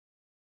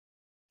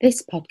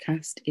This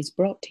podcast is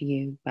brought to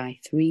you by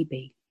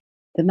 3B,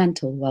 the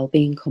mental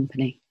wellbeing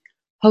company,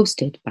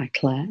 hosted by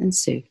Claire and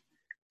Sue,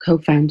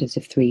 co-founders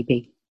of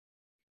 3B.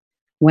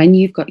 When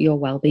you've got your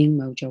wellbeing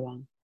mojo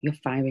on, you're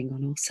firing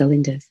on all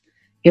cylinders,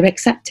 you're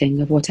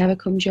accepting of whatever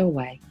comes your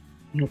way,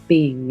 you're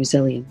being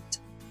resilient.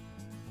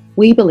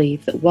 We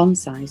believe that one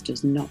size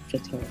does not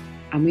fit all,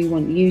 and we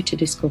want you to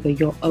discover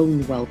your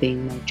own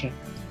wellbeing mojo.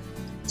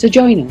 So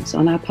join us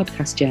on our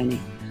podcast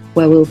journey,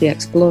 where we'll be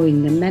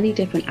exploring the many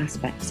different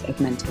aspects of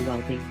mental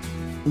wellbeing,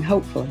 and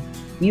hopefully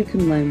you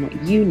can learn what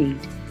you need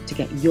to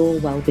get your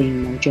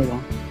wellbeing mojo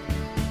on.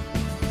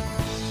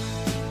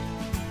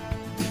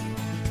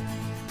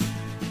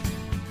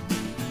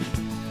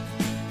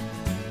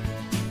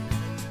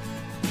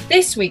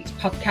 This week's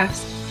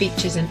podcast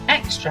features an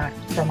extract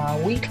from our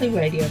weekly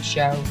radio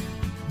show,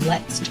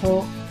 Let's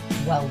Talk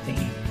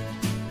Wellbeing.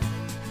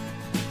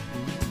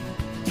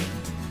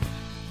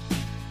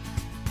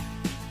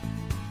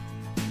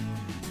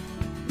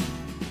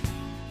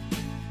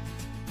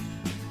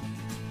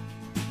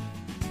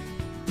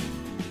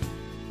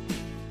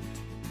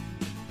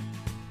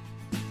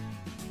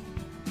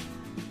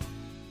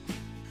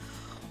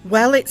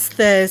 Well, it's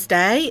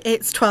Thursday,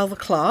 it's 12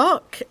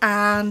 o'clock,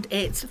 and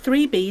it's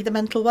 3B, the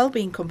mental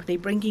wellbeing company,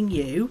 bringing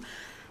you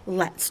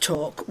Let's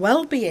Talk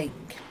Wellbeing.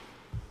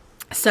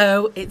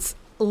 So it's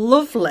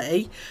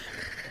lovely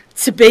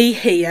to be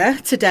here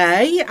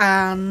today,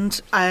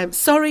 and I'm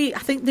sorry, I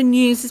think the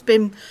news has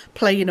been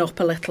playing up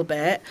a little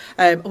bit.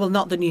 Well,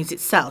 not the news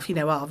itself,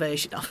 our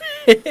version of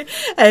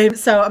it.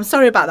 So I'm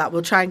sorry about that.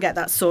 We'll try and get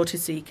that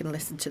sorted so you can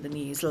listen to the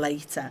news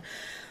later.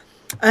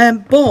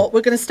 But we're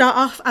going to start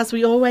off, as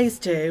we always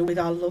do, with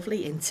our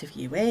lovely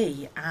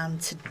interviewee. And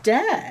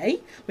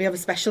today we have a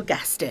special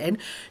guest in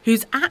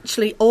who's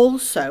actually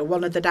also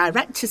one of the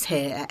directors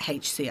here at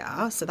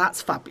HCR. So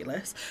that's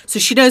fabulous. So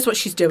she knows what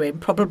she's doing,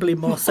 probably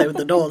more so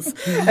than us.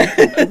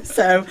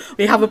 So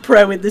we have a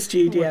pro in the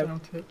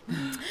studio.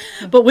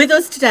 But with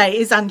us today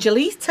is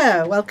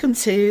Angelita. Welcome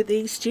to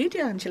the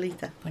studio,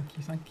 Angelita. Thank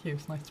you.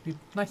 It's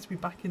nice to be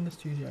back in the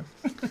studio.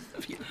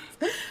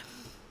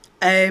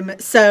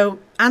 So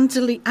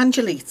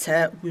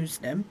Angelita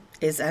Woosnam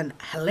is an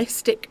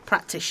holistic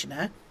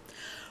practitioner,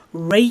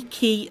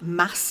 Reiki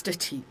master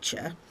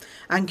teacher,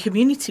 and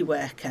community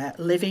worker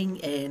living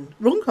in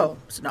Runcorn,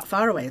 so not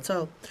far away at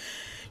all.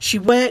 She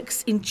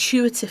works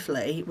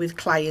intuitively with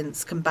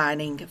clients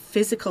combining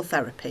physical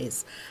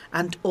therapies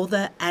and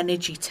other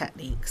energy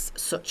techniques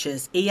such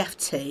as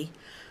EFT,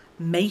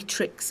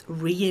 matrix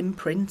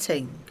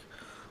re-imprinting,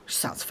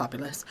 sounds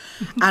fabulous,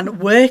 and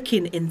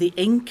working in the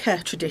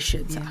Inca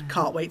traditions. I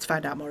can't wait to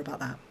find out more about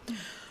that.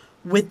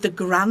 With the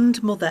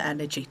grandmother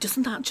energy.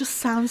 Doesn't that just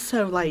sound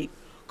so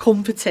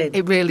comforting?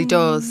 It really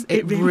does.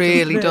 It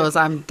really does.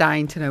 I'm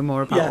dying to know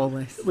more about all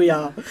this. We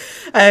are.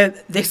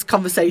 This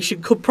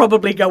conversation could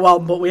probably go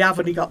on, but we have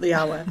only got the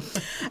hour.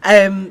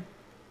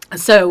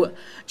 So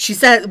she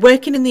said,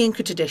 working in the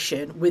Inca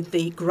tradition with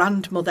the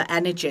grandmother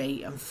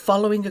energy and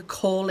following a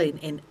calling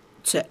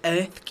into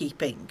earth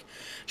keeping.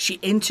 She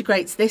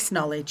integrates this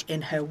knowledge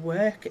in her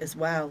work as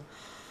well.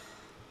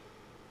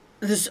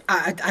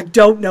 I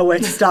don't know where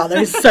to start.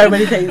 There's so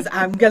many things.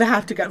 I'm going to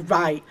have to go.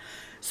 Right.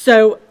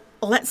 So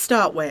let's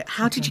start with,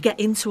 how did you get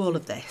into all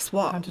of this?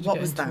 What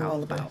was that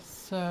all about?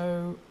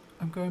 So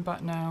I'm going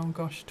back now,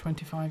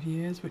 25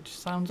 years, which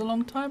sounds a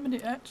long time, and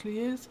it actually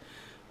is.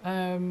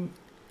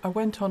 I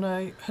went on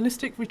a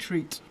holistic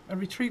retreat, a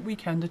retreat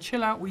weekend, a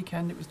chill-out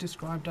weekend, it was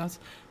described as,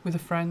 with a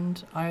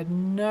friend. I had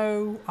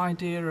no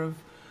idea of...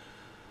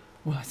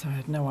 Well, I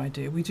had no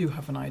idea. We do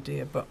have an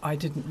idea, but I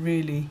didn't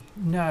really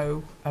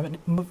know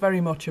very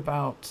much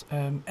about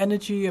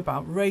energy,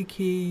 about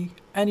Reiki,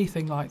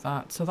 anything like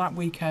that. So that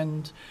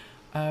weekend,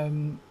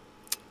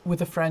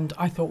 with a friend,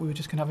 I thought we were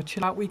just going to have a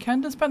chill-out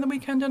weekend and spend the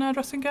weekend in our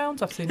dressing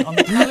gowns. I've seen it on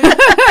the telly.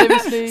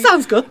 Seriously.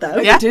 Sounds good, though.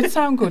 It did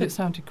sound good. It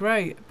sounded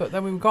great. But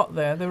then when we got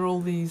there were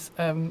all these,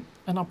 and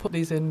I'll put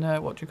these in,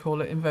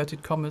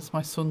 inverted commas,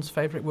 my son's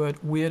favourite word,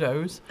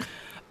 weirdos.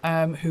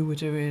 Who were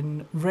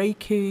doing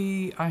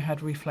Reiki. I had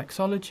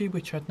reflexology,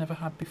 which I'd never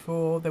had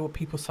before. There were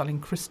people selling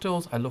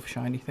crystals. I love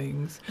shiny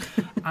things.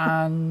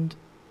 And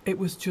it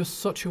was just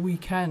such a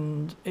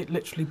weekend. It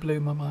literally blew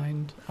my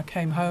mind. I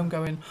came home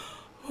going,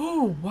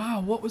 oh,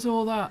 wow, what was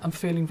all that? I'm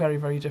feeling very,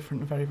 very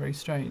different and very, very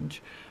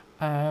strange.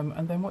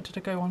 And then what did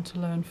I go on to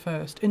learn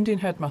first? Indian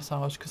head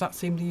massage, because that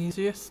seemed the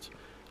easiest.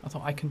 I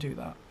thought, I can do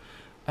that.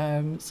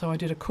 So I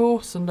did a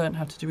course and learned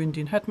how to do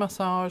Indian head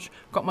massage,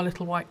 got my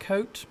little white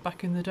coat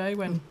back in the day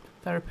when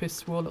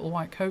therapists wore little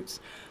white coats,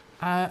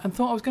 and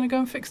thought I was going to go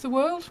and fix the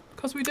world,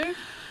 because we do.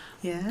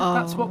 Yeah.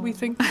 That's what we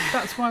think.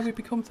 That's why we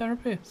become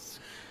therapists.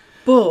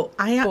 But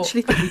I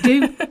actually think we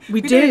do.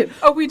 We do.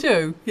 Oh, we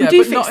do. Yeah, we do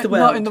but fix not, the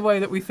world. not in the way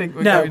that we think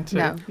we're going to.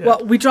 No. Yeah.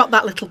 Well, we drop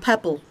that little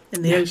pebble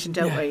in the ocean,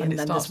 don't we? And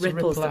then starts there's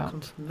ripples to that ripple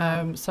come out.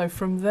 from that. So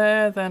from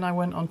there, then I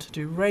went on to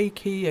do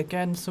Reiki.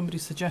 Again, somebody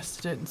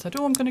suggested it and said,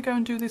 oh, I'm going to go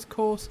and do this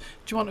course.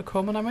 Do you want to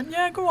come? And I went,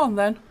 yeah, go on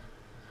then.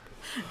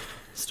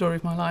 Story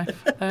of my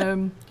life.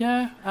 And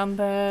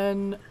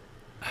then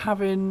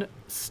having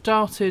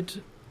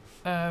started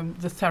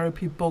the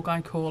therapy bug,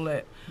 I call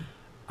it.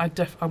 I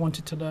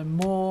wanted to learn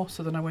more,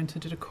 so then I went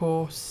and did a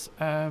course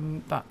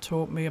that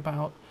taught me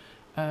about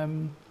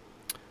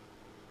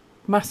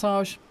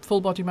massage, full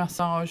body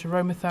massage,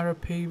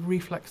 aromatherapy,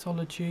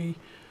 reflexology,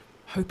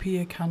 Hopi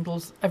ear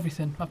candles,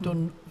 everything. I've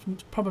done,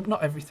 probably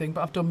not everything,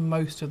 but I've done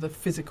most of the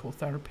physical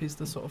therapies,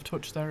 the sort of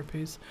touch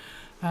therapies.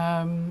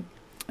 And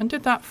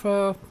did that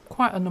for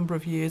quite a number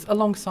of years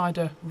alongside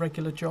a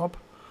regular job.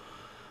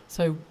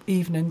 So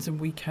evenings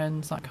and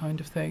weekends, that kind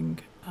of thing.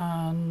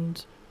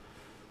 And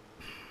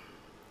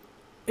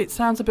it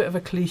sounds a bit of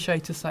a cliche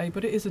to say,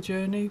 but it is a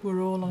journey.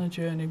 We're all on a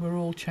journey. We're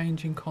all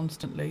changing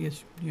constantly,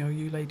 as you know,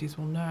 you ladies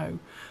will know.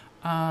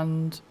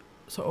 And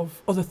sort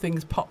of other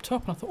things popped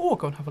up, and I thought, I'll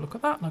go and have a look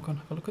at that, and I'll go and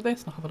have a look at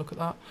this, and I'll have a look at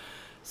that.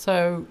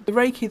 So the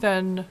Reiki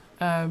then,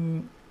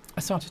 I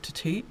started to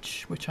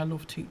teach, which I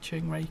love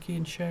teaching Reiki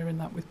and sharing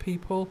that with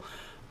people.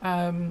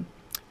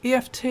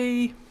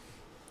 EFT,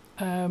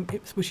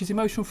 which is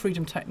emotional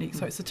freedom technique,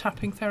 so it's a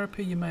tapping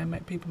therapy.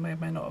 People may or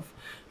may not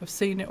have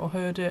seen it or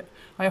heard it.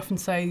 I often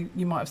say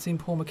you might have seen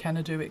Paul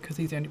McKenna do it because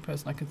he's the only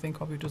person I can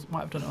think of who might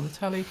have done it on the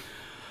telly.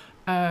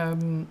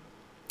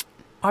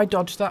 I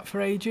dodged that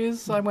for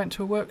ages. I went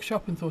to a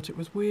workshop and thought it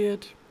was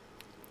weird,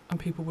 and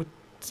people were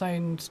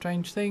saying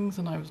strange things,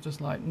 and I was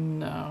just like,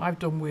 no, I've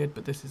done weird,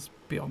 but this is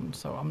beyond,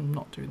 so I'm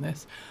not doing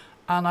this.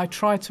 And I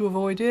tried to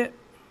avoid it,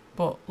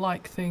 but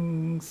like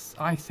things,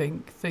 I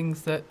think,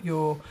 things that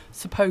you're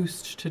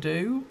supposed to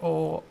do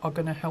or are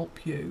going to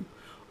help you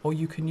or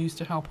you can use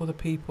to help other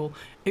people,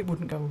 it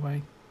wouldn't go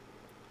away.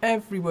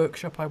 Every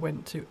workshop I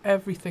went to,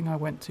 everything I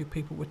went to,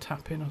 people would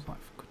tap in. I was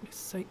like, for goodness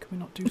sake, can we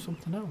not do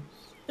something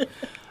else?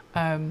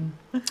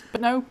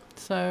 But no,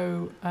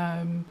 so,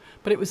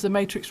 but it was the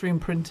Matrix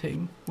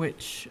Reimprinting,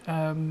 which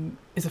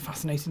is a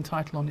fascinating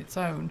title on its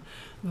own.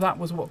 That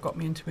was what got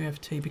me into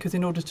EFT, because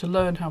in order to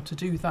learn how to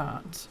do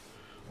that,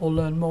 or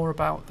learn more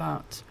about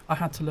that, I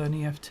had to learn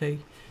EFT,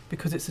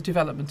 because it's a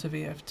development of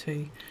EFT.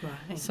 Right.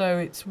 So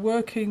it's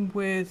working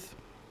with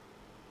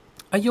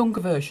a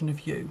younger version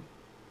of you,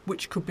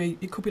 which could be,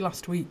 it could be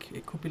last week,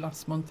 it could be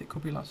last month, it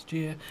could be last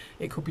year,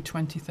 it could be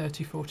 20,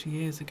 30, 40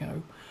 years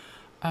ago.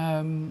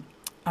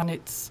 And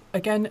it's,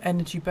 again,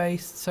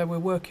 energy-based, so we're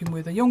working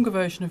with a younger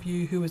version of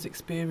you who has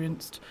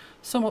experienced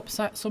some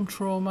upset, some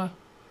trauma,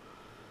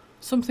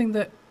 something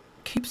that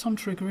keeps on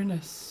triggering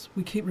us.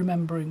 We keep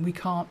remembering. We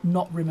can't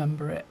not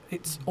remember it.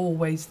 It's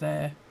always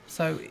there.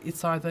 So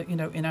it's either, you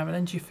know, in our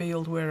energy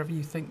field, wherever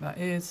you think that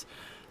is,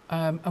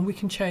 and we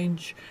can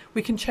change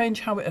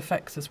how it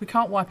affects us. We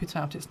can't wipe it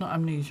out. It's not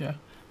amnesia.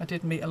 I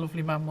did meet a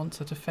lovely man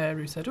once at a fair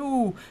who said,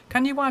 "Oh,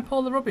 can you wipe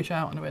all the rubbish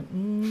out?" And I went,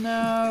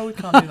 "No, we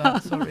can't do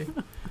that. Sorry.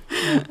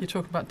 Yeah, you're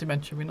talking about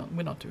dementia.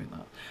 We're not doing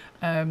that."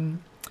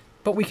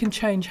 But we can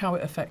change how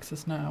it affects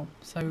us now.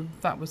 So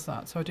that was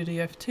that. So I did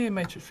EFT and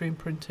Matrix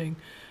Reimprinting,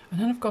 and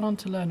then I've gone on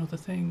to learn other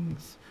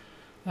things.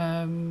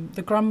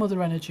 The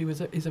grandmother energy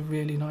is a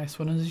really nice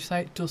one, and as you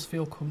say, it does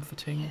feel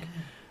comforting.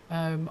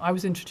 Yeah. I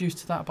was introduced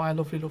to that by a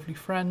lovely, lovely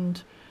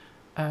friend.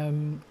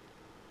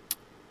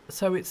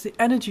 So it's the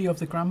energy of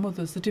the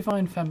grandmothers, the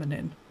divine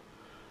feminine,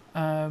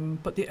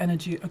 but the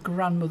energy, a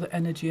grandmother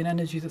energy, an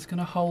energy that's going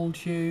to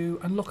hold you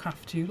and look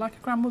after you like a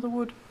grandmother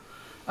would.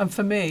 And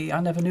for me, I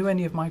never knew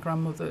any of my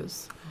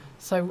grandmothers.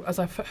 So as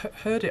I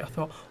heard it, I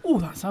thought, oh,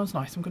 that sounds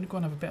nice. I'm going to go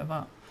and have a bit of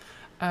that.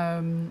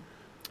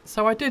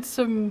 So I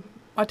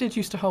did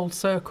used to hold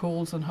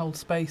circles and hold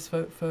space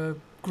for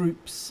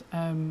groups,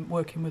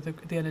 working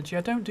with the energy.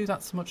 I don't do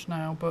that so much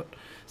now, but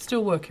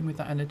still working with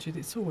that energy.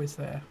 It's always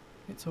there.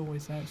 It's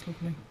always there. It's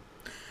lovely.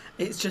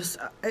 It's just,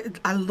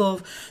 I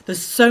love,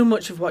 there's so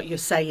much of what you're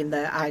saying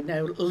there, I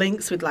know,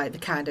 links with like the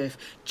kind of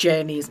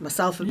journeys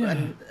myself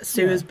and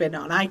Sue has been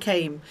on. I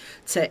came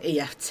to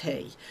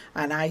EFT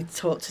and I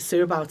talked to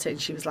Sue about it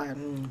and she was like,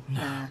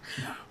 nah.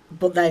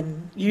 But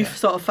then you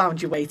sort of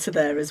found your way to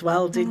there as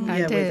well, didn't you?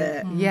 I did. With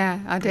it? Yeah,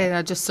 I did.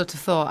 I just sort of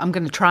thought, I'm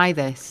going to try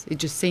this. It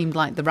just seemed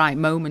like the right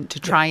moment to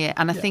try it.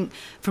 And I think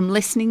from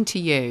listening to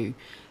you,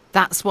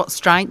 that's what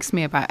strikes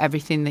me about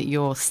everything that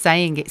you're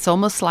saying. It's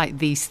almost like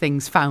these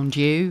things found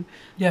you.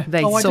 Yeah.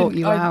 They sought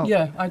you out.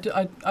 Yeah,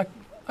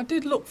 I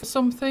did look for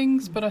some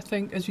things, but I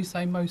think, as you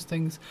say, most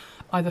things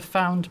either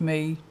found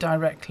me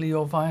directly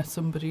or via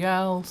somebody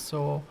else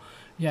or,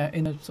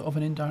 in a sort of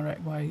an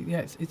indirect way.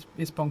 Yeah,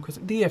 it's bonkers.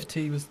 The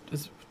EFT was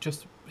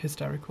just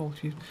hysterical.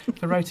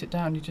 If I wrote it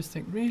down, you just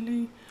think,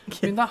 really?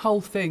 I mean, that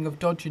whole thing of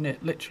dodging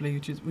it, literally,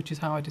 which is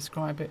how I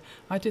describe it,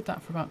 I did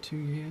that for about 2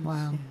 years.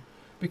 Wow. Yeah.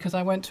 Because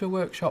I went to a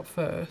workshop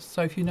first.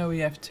 So if you know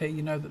EFT,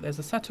 you know that there's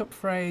a setup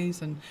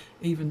phrase and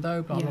even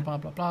though, blah, blah, blah,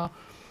 blah, blah.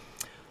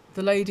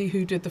 The lady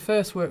who did the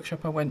first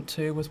workshop I went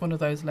to was one of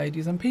those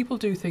ladies, and people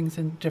do things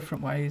in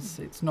different ways.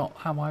 It's not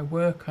how I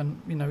work, and,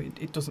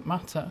 it doesn't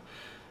matter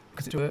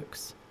because it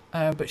works.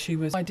 But she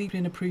was, I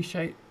deeply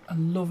appreciate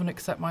and love and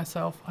accept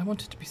myself. I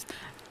wanted to be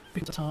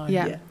big time.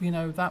 Yeah.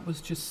 That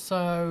was just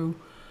so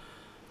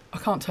I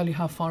can't tell you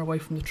how far away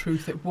from the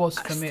truth it was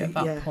for me at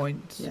that yeah,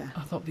 point. yeah.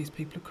 I thought, these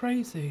people are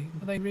crazy.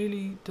 Do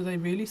they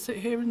really sit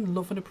here and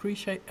love and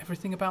appreciate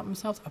everything about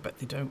themselves? I bet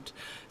they don't.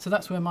 So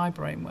that's where my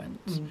brain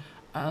went.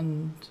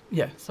 And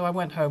yeah, so I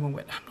went home and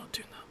went, I'm not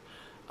doing that.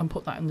 And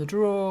put that in the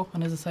drawer.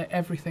 And as I say,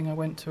 everything I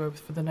went to over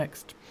for the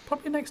next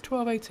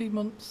 12, 18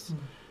 months,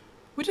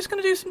 we're just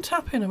going to do some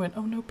tapping. I went,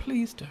 oh no,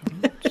 please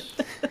don't.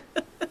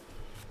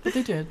 But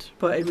they did.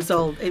 But it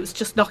was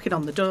just knocking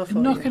on the door for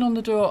you. Knocking on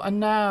the door. And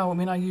now, I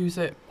mean, I use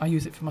it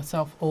for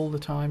myself all the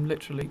time,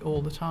 literally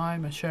all the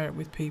time. I share it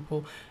with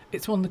people.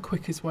 It's one of the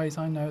quickest ways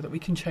I know that we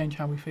can change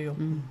how we feel.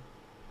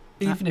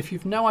 Even if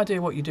you've no idea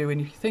what you're doing,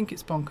 if you think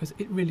it's bonkers,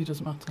 it really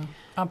doesn't matter.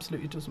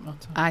 Absolutely doesn't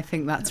matter. I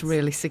think that's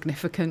really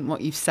significant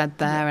what you've said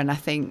there. And I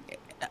think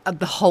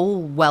the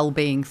whole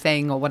well-being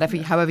thing, or whatever,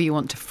 however you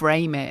want to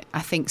frame it,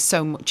 I think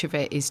so much of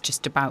it is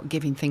just about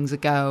giving things a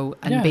go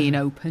and being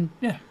open.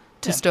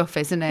 To stuff,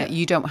 isn't it?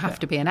 You don't have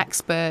to be an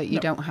expert. You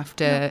don't have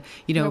to,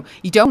 you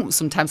don't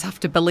sometimes have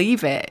to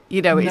believe it.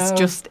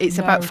 It's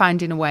about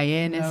finding a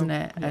way in, isn't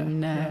it?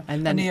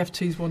 And then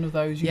EFT is one of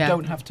those. You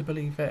don't have to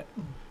believe it.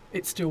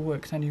 It still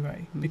works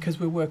anyway, because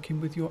we're working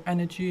with your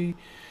energy,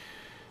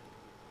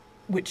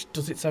 which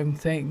does its own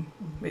thing.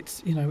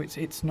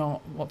 It's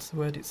not, what's the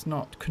word? It's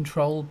not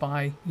controlled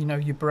by,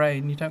 your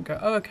brain. You don't go,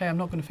 oh, okay, I'm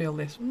not going to feel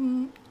this.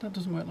 That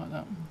doesn't work like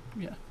that.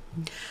 Yeah.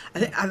 I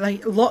think I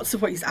like lots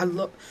of what you said.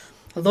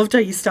 I loved how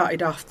you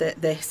started off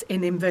this,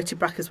 in inverted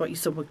brackets, what you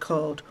someone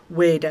called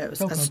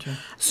weirdos.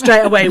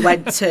 Straight away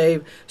went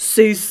to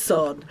Sue's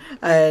son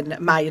and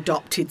my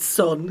adopted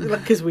son,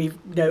 because we've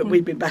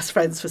been best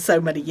friends for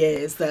so many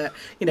years that,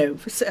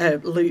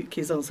 Luke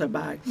is also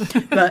mine.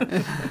 But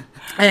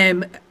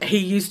he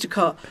used to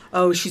call,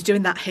 oh, she's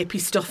doing that hippie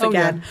stuff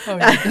again.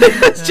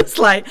 It's just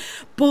like,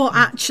 but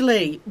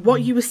actually,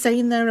 what you were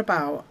saying there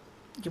about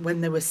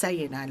when they were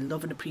saying, I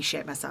love and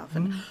appreciate myself,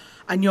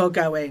 and you're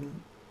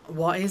going,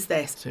 what is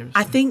this? Seriously.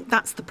 I think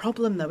that's the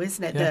problem, though,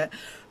 isn't it? That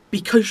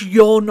because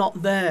you're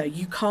not there,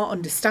 you can't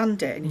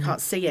understand it and you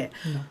can't see it.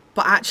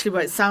 But actually,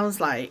 what it sounds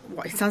like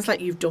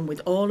you've done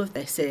with all of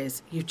this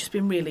is you've just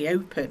been really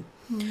open.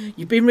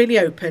 You've been really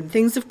open.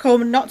 Things have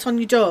come and knocked on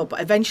your door,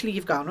 but eventually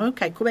you've gone,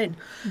 okay, come in.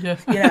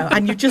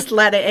 And you've just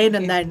let it in,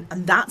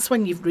 and that's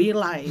when you've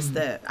realised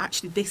that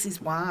actually this is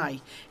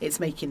why it's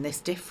making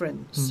this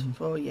difference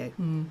for you.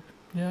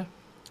 Yeah.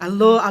 I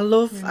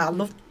love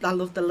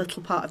the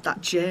little part of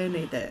that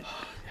journey that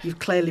you've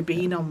clearly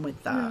been on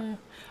with that. Yeah.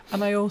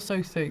 And I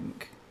also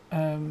think,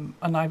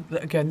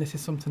 again, this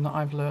is something that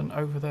I've learned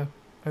over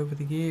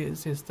the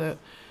years, is that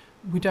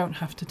we don't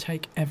have to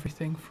take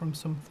everything from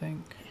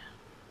something.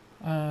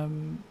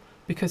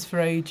 Because for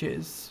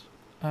ages,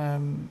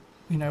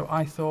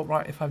 I thought,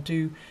 right, if I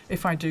do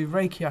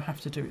Reiki, I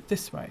have to do it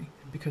this way,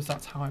 because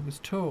that's how I was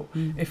taught.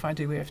 If I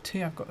do EFT,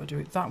 I've got to do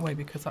it that way,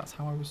 because that's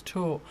how I was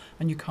taught,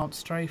 and you can't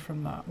stray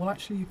from that. Well,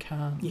 actually you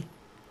can.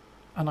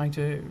 And I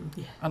do.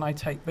 And I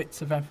take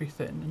bits of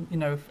everything.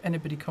 And, if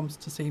anybody comes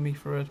to see me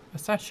for a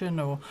session,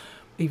 or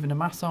even a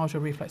massage or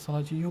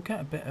reflexology, you'll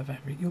get a bit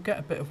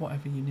of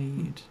whatever you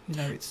need.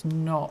 It's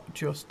not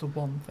just the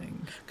one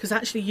thing. Because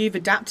actually you've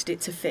adapted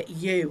it to fit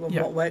you and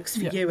what works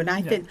for you. And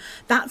I think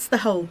that's the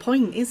whole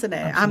point, isn't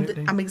it?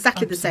 Absolutely. I'm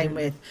exactly the same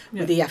with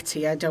EFT.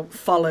 I don't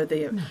follow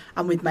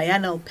and with my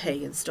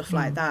NLP and stuff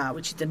like that,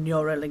 which is the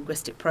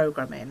neuro-linguistic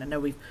programming. I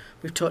know we've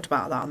talked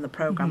about that on the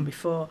programme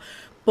before.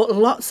 But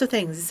lots of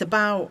things, it's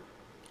about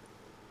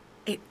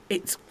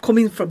it's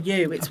coming from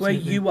you. It's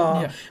Absolutely. where you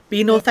are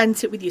being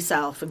authentic with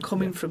yourself and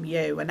coming from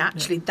you, and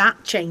actually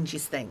that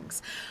changes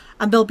things.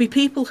 And there'll be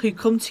people who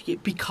come to you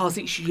because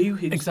it's you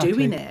who's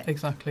doing it.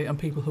 Exactly, and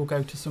people who'll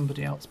go to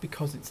somebody else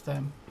because it's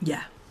them.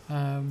 Yeah.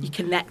 You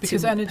connect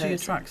because energy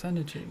attracts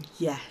energy.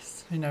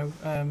 Yes.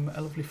 A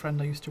lovely friend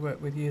I used to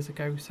work with years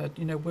ago said,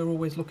 we're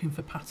always looking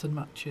for pattern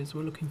matches.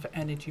 We're looking for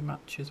energy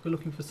matches. We're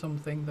looking for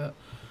something that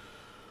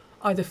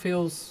either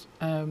feels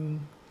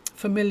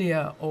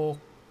familiar or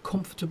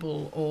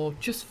comfortable or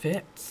just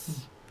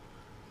fits.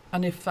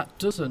 And if that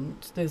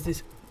doesn't, there's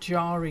this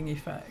jarring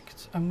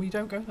effect, and we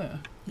don't go there.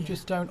 You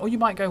just don't. Or you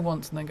might go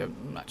once and then go,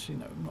 actually,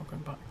 no, I'm not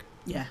going back.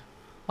 Yeah.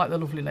 Like the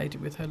lovely lady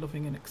with her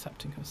loving and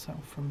accepting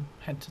herself from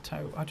head to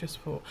toe. I just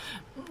thought,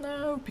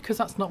 no, because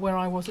that's not where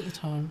I was at the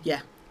time.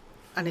 Yeah.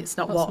 And it's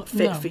not what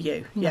fit for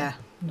you. No.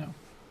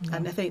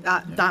 And I think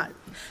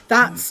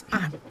that's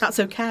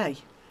okay.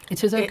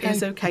 It is okay. It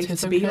is okay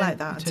to be like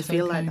that and to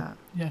feel like that.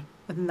 Yeah.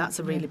 I think that's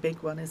a really big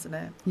one, isn't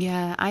it?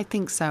 Yeah, I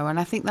think so. And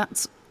I think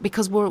that's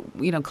because we're,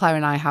 Claire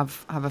and I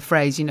have a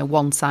phrase,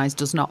 one size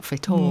does not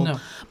fit all. No.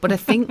 But I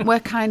think we're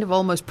kind of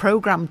almost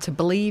programmed to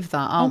believe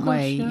that, aren't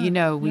we?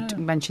 Yeah. We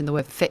mentioned the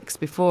word fix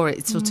before.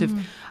 It's sort of,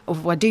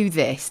 if I do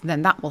this,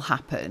 then that will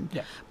happen.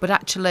 Yeah. But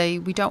actually,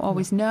 we don't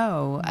always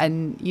know.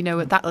 And,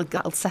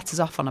 that'll set us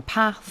off on a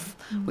path,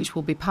 which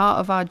will be part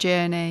of our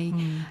journey.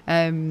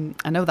 I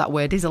know that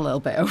word is a little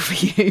bit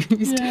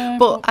overused,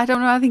 but I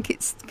don't know. I think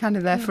it's kind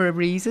of there for a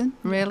reason,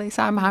 really.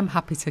 So I'm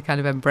happy to kind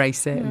of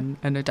embrace it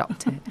and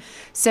adopt it.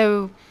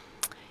 So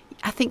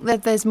I think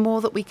that there's more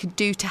that we could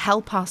do to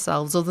help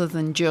ourselves other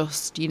than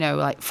just,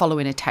 like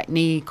following a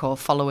technique or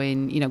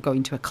following,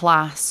 going to a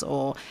class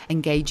or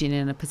engaging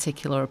in a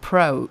particular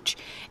approach.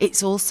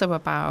 It's also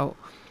about,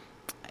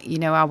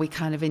 are we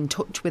kind of in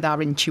touch with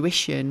our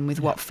intuition,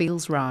 with what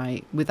feels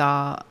right, with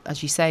our,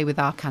 as you say, with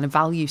our kind of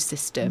value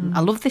system.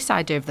 I love this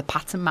idea of the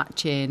pattern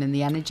matching and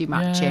the energy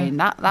matching.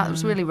 That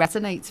really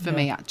resonates for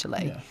me,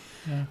 actually.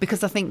 Yeah.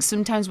 Because I think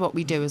sometimes what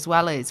we do as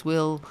well is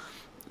we'll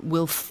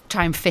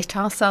try and fit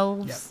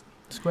ourselves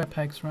square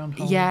pegs round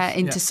holes.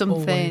 Into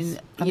something, always.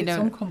 And it's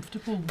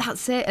uncomfortable.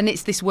 That's it. And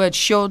it's this word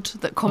should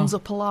that comes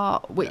up a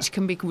lot, which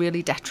can be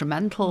really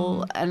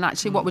detrimental. And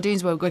actually what we're doing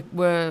is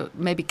we're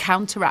maybe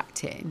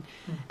counteracting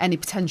any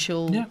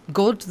potential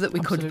good that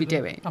we could be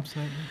doing.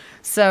 Absolutely.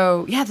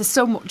 So, there's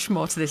so much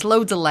more to this.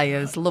 Loads of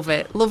layers. Love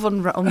it. Love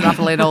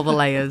unravelling all the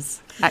layers.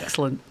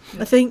 Excellent.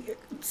 I think,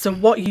 so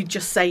what you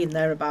just saying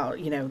there about,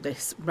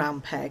 this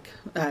round peg,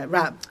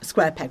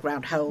 square peg,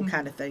 round hole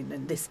kind of thing,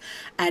 and this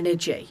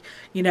energy,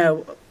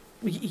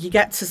 you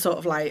get to sort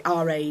of like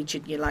our age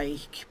and you're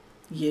like,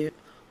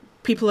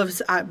 people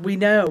have, we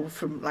know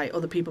from like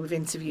other people we've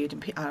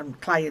interviewed and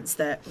clients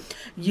that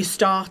you're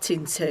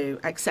starting to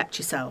accept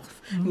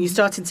yourself and you're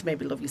starting to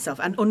maybe love yourself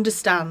and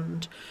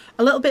understand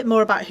a little bit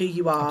more about who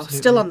you are,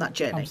 still on that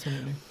journey.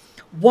 Absolutely.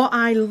 What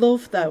I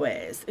love, though,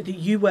 is that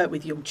you work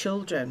with young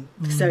children.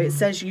 So it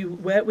says you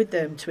work with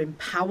them to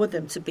empower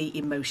them to be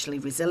emotionally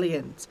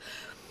resilient.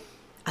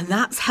 And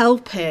that's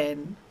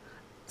helping.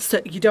 So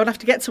you don't have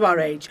to get to our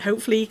age.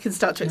 Hopefully you can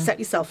start to accept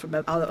yourself from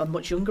a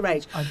much younger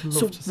age. I'd love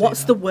so to see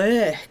what's that. the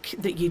work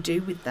that you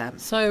do with them?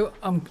 So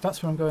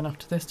that's where I'm going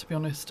after this, to be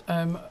honest.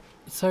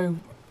 So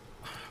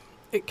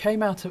it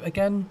came out of,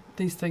 again,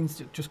 these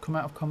things just come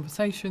out of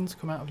conversations,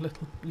 come out of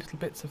little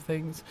bits of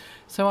things.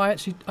 So I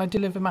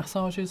deliver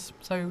massages,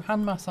 so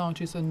hand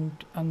massages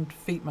and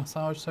feet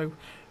massage, so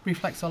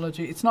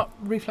reflexology. It's not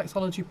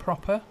reflexology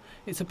proper,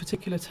 it's a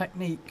particular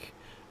technique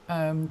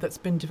that's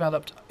been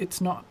developed. It's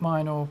not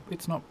mine, or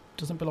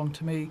doesn't belong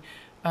to me,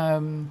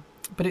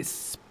 but it's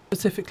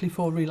specifically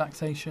for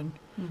relaxation.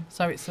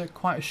 So it's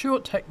quite a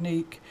short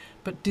technique,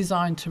 but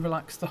designed to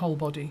relax the whole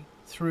body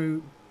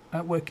through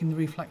working the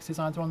reflexes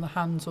either on the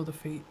hands or the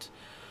feet.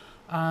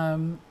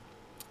 And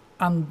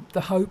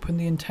the hope and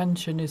the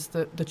intention is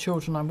that the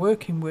children I'm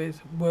working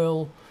with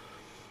will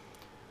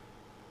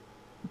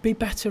be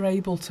better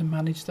able to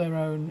manage their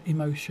own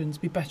emotions,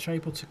 be better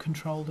able to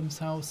control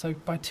themselves. So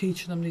by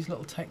teaching them these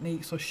little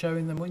techniques or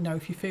showing them,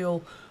 if you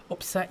feel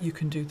upset, you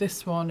can do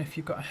this one. If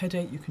you've got a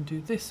headache, you can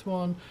do this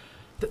one.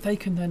 That they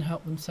can then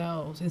help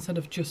themselves instead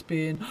of just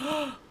being,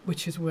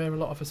 which is where a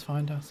lot of us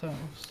find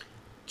ourselves.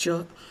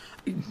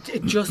 We've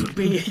just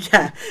been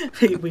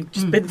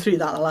through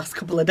that the last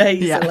couple of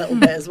days a little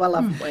bit as well,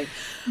 haven't we?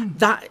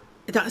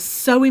 That's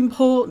so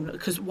important,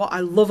 because what I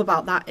love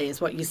about that is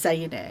what you're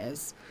saying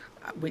is,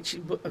 which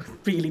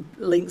really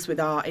links with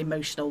our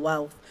emotional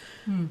wealth.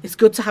 It's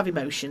good to have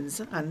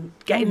emotions and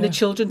getting the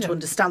children to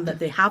understand that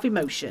they have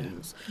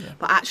emotions,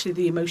 but actually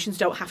the emotions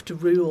don't have to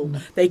rule.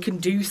 They can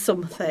do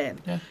something,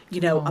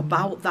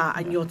 about that,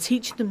 and you're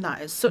teaching them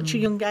that at such a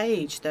young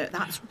age.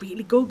 That's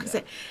really good, because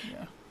it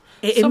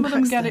some of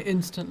them get it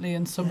instantly,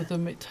 and some of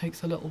them it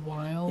takes a little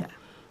while.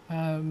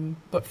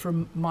 But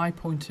from my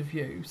point of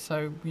view,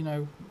 so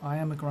I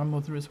am a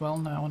grandmother as well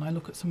now, and I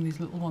look at some of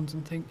these little ones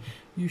and think,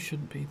 you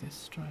shouldn't be this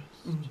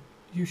stressed.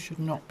 You should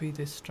not be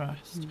this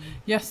stressed.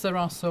 Yes, there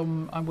are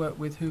some I work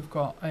with who've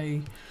got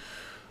a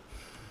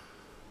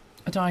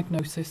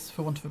diagnosis,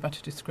 for want of a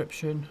better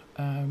description.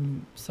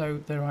 So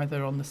they're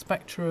either on the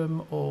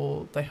spectrum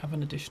or they have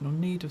an additional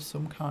need of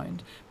some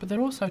kind. But there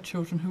are also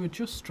children who are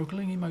just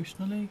struggling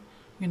emotionally.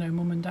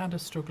 Mum and dad are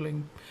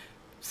struggling,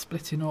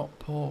 splitting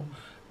up, or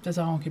there's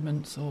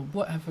arguments or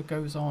whatever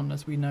goes on,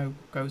 as we know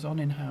goes on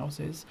in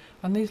houses.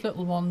 And these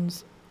little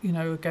ones,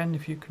 again,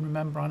 if you can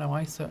remember, I know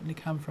I certainly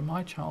can from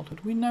my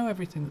childhood, we know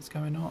everything that's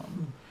going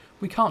on.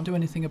 We can't do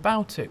anything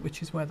about it,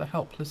 which is where the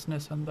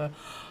helplessness and the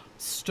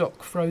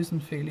stuck, frozen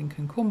feeling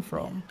can come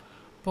from.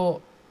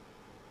 But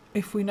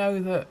if we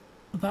know that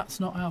that's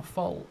not our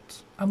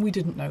fault, and we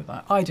didn't know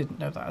that, I didn't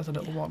know that as a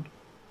little one,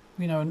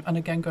 and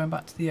again, going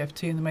back to the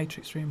EFT and the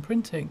matrix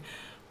reimprinting,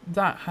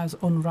 that has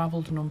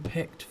unravelled and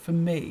unpicked for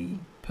me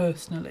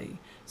personally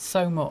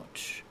so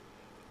much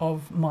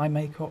of my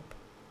makeup.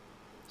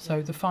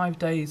 So the 5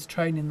 days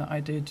training that I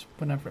did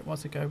whenever it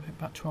was ago,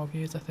 about 12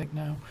 years I think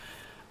now,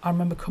 I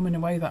remember coming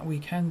away that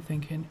weekend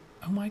thinking,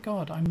 oh my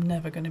God, I'm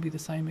never going to be the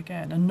same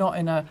again. And not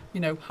in a,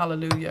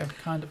 hallelujah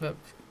kind of a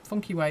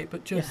funky way,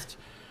 but just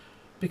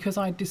because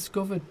I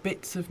discovered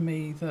bits of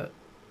me that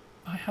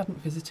I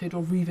hadn't visited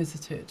or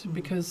revisited,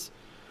 because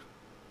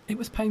it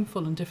was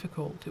painful and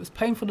difficult. It was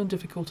painful and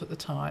difficult at the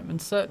time,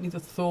 and certainly the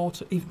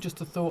thought, even just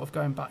the thought of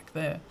going back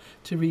there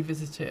to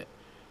revisit it,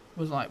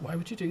 was like, why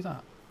would you do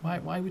that?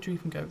 Why would you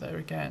even go there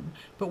again?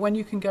 But when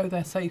you can go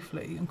there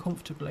safely and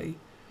comfortably,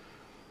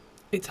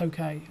 it's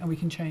okay, and we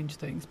can change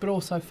things, but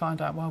also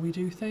find out why we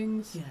do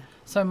things.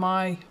 So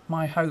my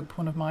hope,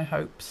 one of my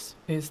hopes,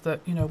 is that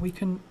we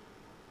can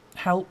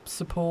help,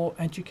 support,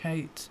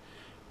 educate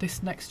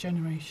this next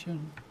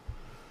generation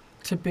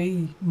to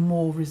be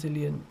more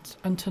resilient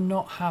and to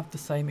not have the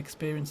same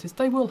experiences.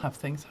 They will have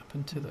things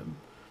happen to them.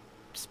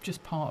 It's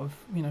just part of,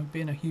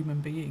 being a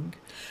human being.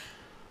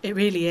 It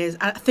really is.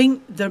 I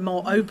think they're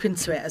more open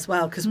to it as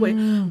well, because they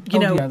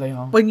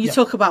are. When you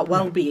talk about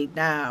well-being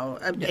now,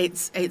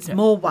 it's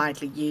more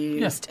widely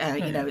used.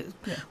 What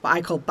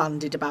I call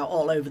bandied about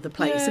all over the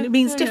place, and it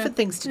means different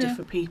things to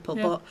different people.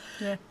 But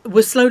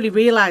we're slowly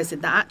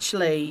realising that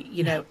actually,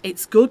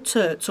 it's good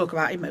to talk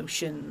about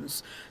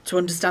emotions, to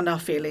understand our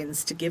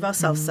feelings, to give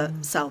ourselves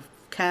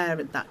self-care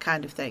and that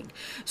kind of thing.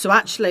 So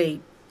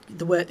actually,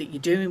 the work that you're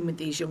doing with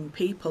these young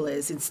people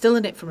is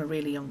instilling it from a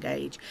really young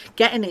age,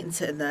 getting it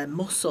into their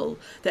muscle,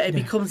 that it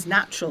becomes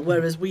natural,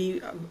 whereas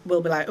we will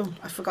be like, oh,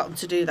 I've forgotten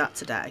to do that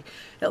today.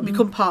 It'll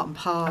become part and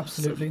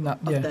parcel of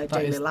their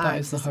daily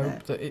lives. That is the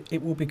hope, that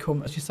it will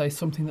become, as you say,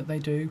 something that they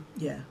do.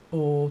 Yeah.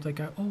 Or they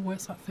go, oh,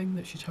 where's that thing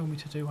that she told me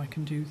to do? I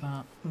can do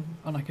that,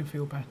 and I can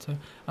feel better.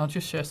 I'll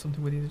just share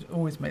something with you that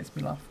always makes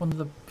me laugh.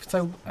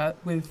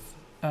 With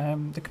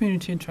the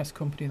community interest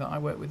company that I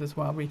work with as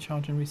well,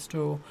 Recharge and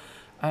Restore,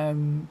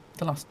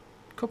 the last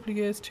couple of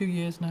years, 2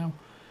 years now,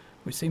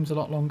 which seems a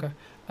lot longer,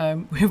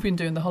 we've been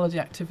doing the holiday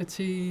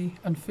activity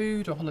and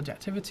food or holiday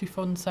activity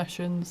fun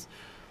sessions.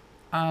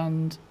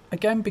 And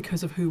again,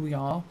 because of who we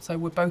are, so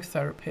we're both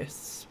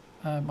therapists,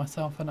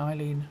 myself and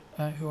Eileen,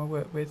 who I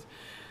work with.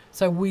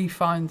 So we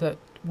find that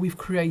we've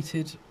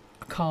created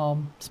a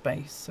calm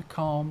space, a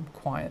calm,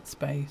 quiet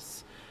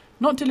space.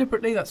 Not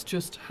deliberately, that's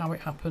just how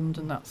it happened,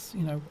 and that's,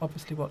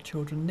 obviously what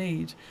children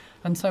need.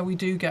 And so we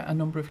do get a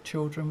number of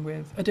children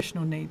with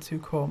additional needs who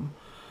come,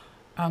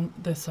 and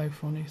they're so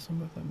funny,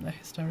 some of them, they're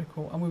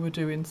hysterical. And we were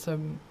doing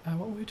what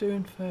were we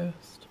doing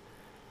first?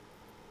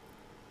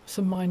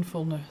 Some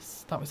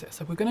mindfulness, that was it.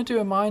 So we're going to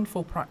do a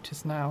mindful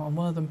practice now, and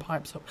one of them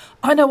pipes up,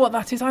 I know what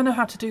that is, I know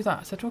how to do that.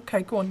 I said,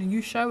 okay, go on,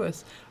 you show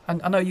us.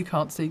 And I know you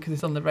can't see because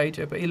it's on the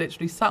radio, but he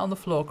literally sat on the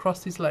floor,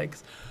 crossed his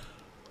legs,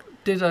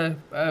 did a,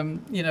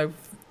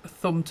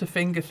 thumb to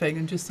finger thing,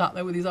 and just sat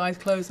there with his eyes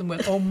closed and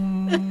went,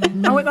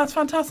 I went, that's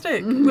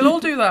fantastic, we'll all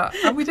do that.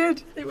 And we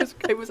did. It was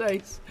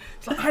ace.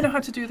 It's like, I know how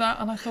to do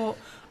that. And I thought,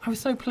 I was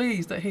so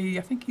pleased that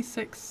I think he's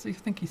 6, I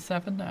think he's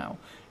 7 now.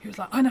 He was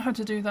like, I know how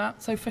to do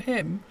that. So for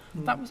him,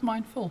 that was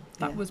mindful.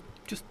 That was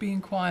just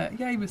being quiet.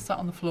 Yeah, he was sat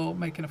on the floor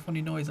making a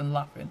funny noise and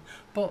laughing,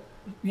 but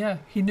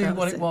he knew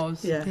what it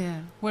was.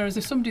 Yeah. Whereas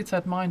if somebody had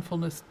said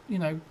mindfulness,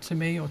 to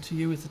me or to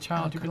you as a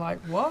child, you'd be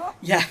like, what?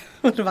 Yeah,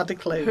 wouldn't have had a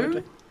clue.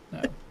 Who?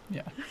 No.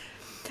 Yeah.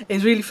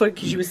 It's really funny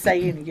because you were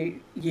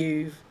saying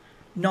you've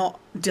not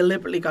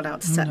deliberately gone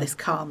out to set this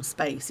calm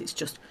space. It's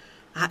just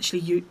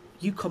actually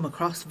you come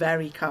across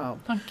very calm.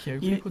 Thank you.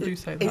 People do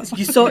say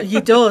that.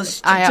 You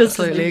does. I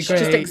absolutely agree.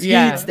 Just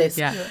exudes this.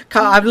 Yeah.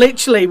 I'm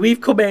literally,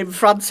 we've come in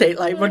frantic,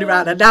 like running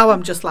around, and now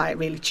I'm just like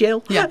really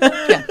chill. Yeah.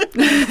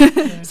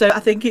 So I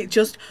think it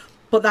just.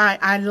 But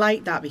I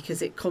like that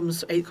because it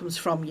comes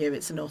from you.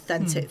 It's an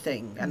authentic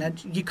thing,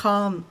 and you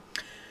can't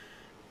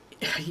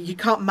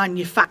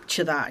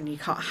manufacture that, and you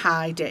can't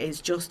hide it.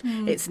 It's just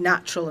it's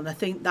natural, and I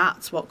think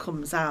that's what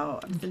comes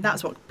out. I think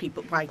that's why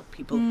people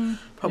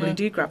probably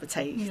do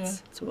gravitate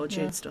towards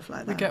you and stuff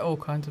like that. We get all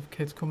kinds of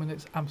kids coming.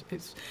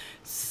 It's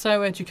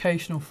so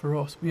educational for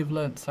us. We have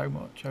learnt so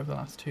much over the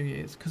last 2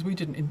 years because we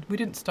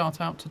didn't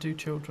start out to do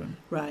children.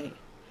 Right.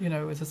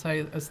 As I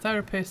say, as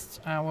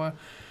therapists,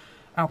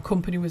 our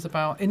company was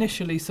about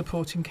initially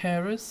supporting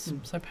carers,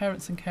 so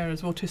parents and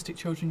carers of autistic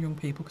children, young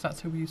people, because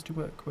that's who we used to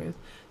work with.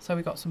 So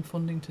we got some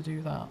funding to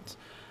do that.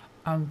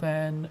 And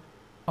then,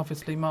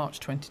 obviously, March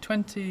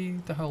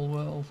 2020, the whole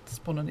world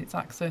spun on its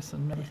axis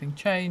and everything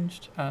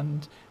changed.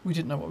 And we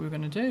didn't know what we were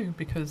going to do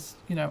because,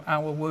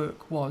 our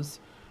work was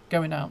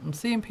going out and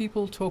seeing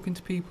people, talking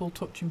to people,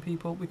 touching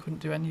people. We couldn't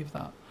do any of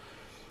that.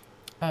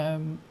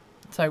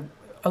 So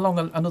along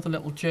another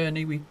little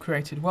journey, we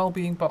created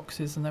wellbeing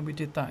boxes, and then we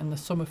did that in the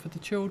summer for the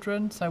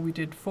children. So we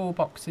did 4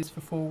 boxes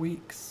for 4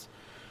 weeks,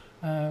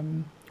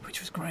 which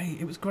was great.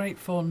 It was great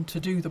fun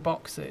to do the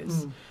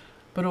boxes,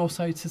 but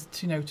also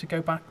to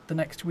go back the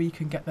next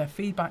week and get their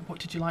feedback. What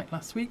did you like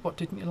last week? What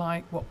didn't you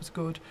like? What was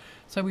good?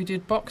 So we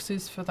did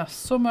boxes for that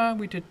summer.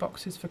 We did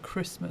boxes for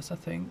Christmas, I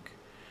think,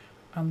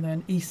 and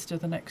then Easter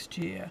the next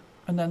year.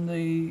 And then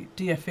the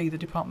DFE, the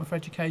Department for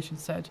Education,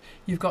 said,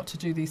 you've got to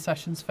do these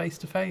sessions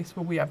face-to-face.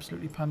 Well, we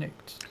absolutely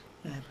panicked.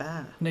 Yeah,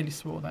 bad. Nearly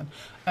swore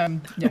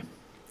then.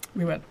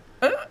 We went,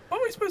 what are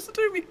we supposed to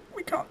do?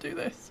 We can't do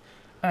this.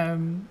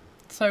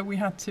 So we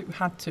had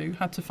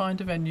to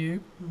find a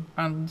venue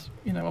and,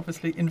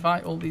 obviously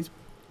invite all these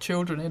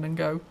children in and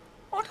go,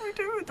 what do we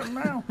do with them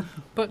now?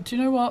 But do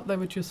you know what? They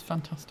were just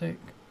fantastic.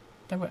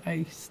 They were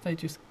ace.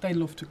 They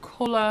loved to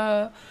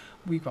colour.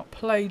 We got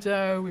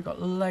Play-Doh, we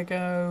got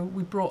Lego,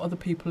 we brought other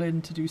people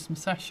in to do some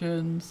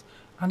sessions,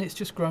 and it's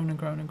just grown and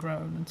grown and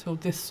grown until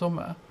this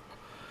summer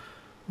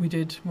we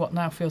did what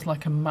now feels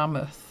like a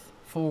mammoth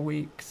 4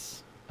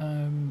 weeks.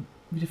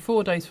 We did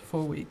 4 days for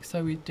 4 weeks,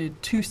 so we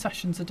did 2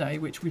 sessions a day,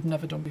 which we've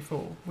never done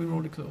before. We were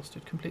all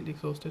exhausted, completely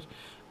exhausted.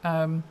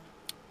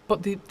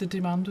 But the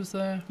demand was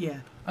there. Yeah.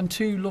 And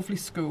 2 lovely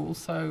schools,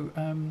 so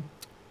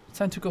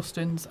St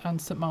Augustine's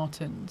and St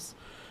Martin's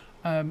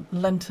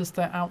lent us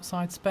their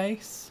outside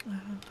space. Oh,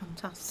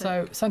 fantastic.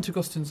 So St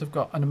Augustine's have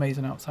got an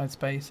amazing outside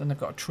space, and they've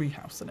got a tree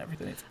house and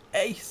everything. It's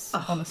ace,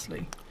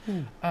 honestly.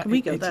 Can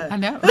we go there? I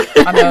know.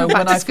 I know. Back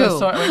When to I school. first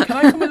saw it, I went, "Can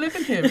I come and live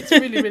in here? It's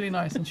really, really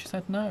nice." And she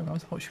said no. I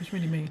thought she was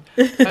really mean.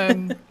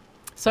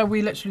 So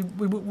we literally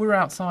we were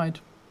outside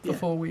for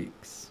 4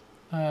 weeks.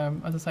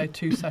 As I say,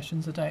 2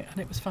 sessions a day, and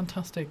it was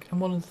fantastic. And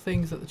one of the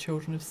things that the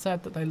children have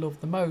said that they loved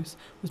the most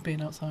was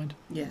being outside,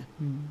 Yeah,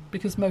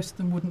 because most of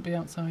them wouldn't be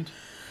outside.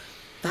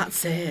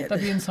 that's it.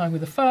 They'd be inside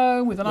with a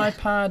phone, with an Yeah.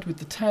 iPad, with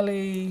the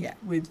telly, Yeah.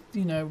 with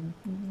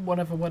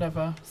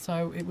whatever.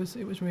 So it was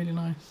really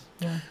nice.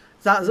 Yeah.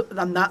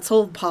 That's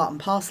all part and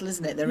parcel,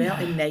 isn't it? They're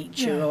out in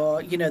nature, Yeah.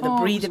 or they're Oh,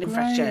 it breathing was in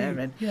fresh air,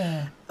 great. and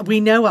Yeah.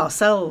 we know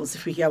ourselves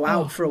if we go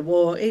out Oh. for a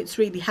walk, it's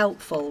really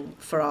helpful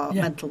for our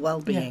Yeah. mental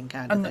well-being,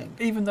 kind of And thing.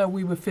 even though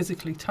we were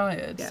physically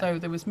tired, Yeah. so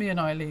there was me and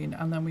Eileen,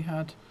 and then we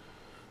had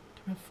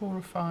 4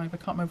 or 5. I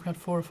can't remember if we had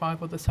 4 or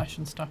 5 other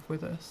session staff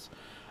with us.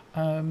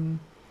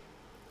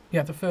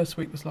 The first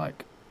week was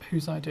like,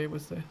 whose idea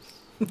was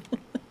this?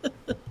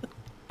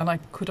 And I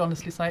could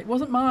honestly say it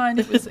wasn't mine.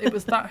 It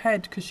was that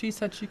head, because she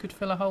said she could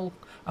fill a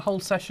whole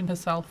session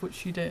herself, which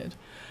she did.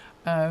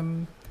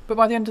 But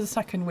by the end of the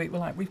second week, we're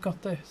like, we've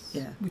got this.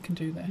 Yeah. We can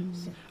do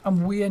this. Yeah.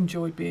 And we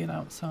enjoyed being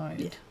outside.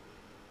 Yeah.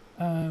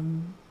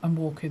 And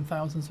walking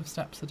thousands of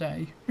steps a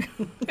day.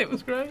 It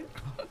was great.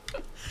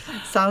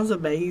 Sounds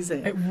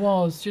amazing. It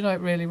was. Do you know,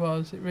 it really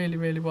was. It really,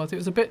 really was. It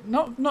was a bit,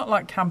 not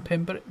like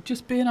camping, but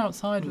just being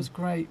outside was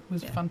great,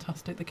 was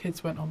fantastic. The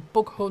kids went on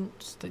bug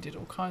hunts. They did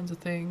all kinds of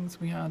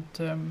things. We had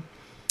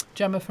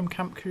Gemma from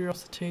Camp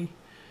Curiosity,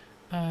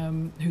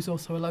 who's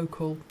also a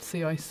local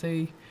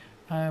CIC,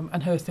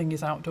 and her thing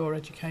is outdoor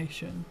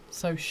education.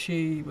 So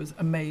she was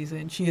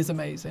amazing. She is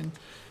amazing.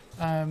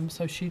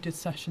 So she did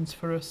sessions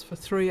for us for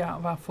 3 out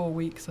of our 4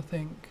 weeks, I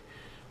think,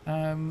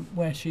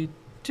 where she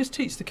just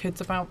teach the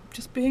kids about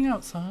just being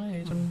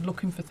outside and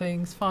looking for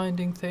things,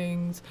 finding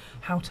things,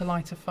 how to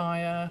light a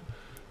fire,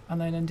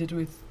 and then ended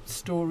with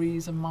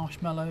stories and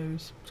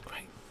marshmallows. It was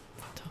great,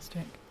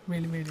 fantastic,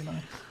 really, really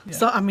nice. Yeah.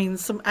 So, I mean,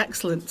 some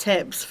excellent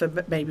tips for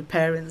maybe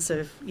parents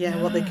of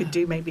what they could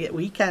do maybe at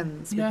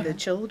weekends with their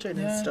children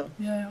and stuff.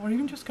 Yeah, or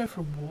even just go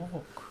for a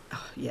walk.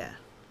 Oh, yeah.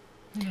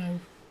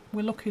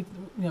 We're lucky,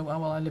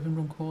 well, I live in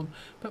Runcorn,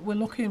 but we're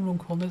lucky in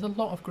Runcorn. There's a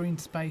lot of green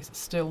space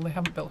still. They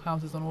haven't built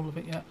houses on all of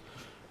it yet.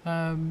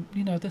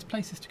 There's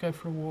places to go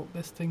for a walk.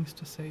 There's things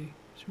to see.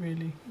 It's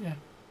really,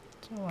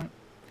 it's all right.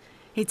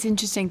 It's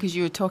interesting because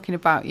you were talking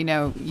about,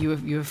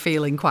 you were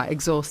feeling quite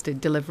exhausted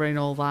delivering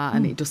all that,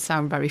 and it does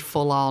sound very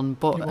full on.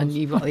 And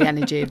you've got the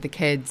energy of the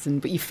kids,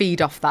 but you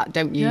feed off that,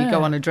 don't you? You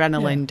go on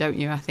adrenaline, don't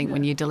you? I think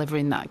when you're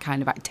delivering that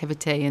kind of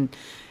activity, and it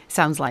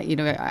sounds like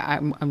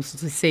I'm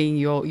sort of seeing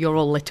you're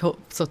all lit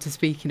up, sort of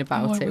speaking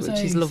about it, which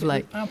is lovely.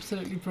 It was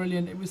absolutely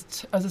brilliant. It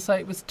was, as I say,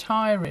 it was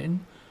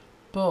tiring,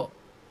 but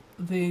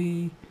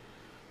the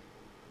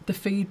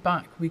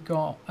feedback we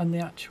got and the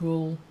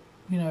actual,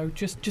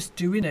 just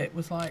doing it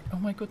was like, oh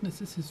my goodness,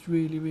 this is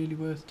really, really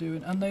worth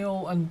doing.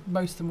 And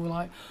most of them were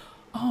like,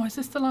 oh, is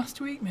this the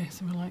last week, miss?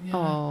 And we're like, yeah.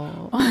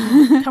 Oh.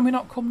 Can we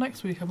not come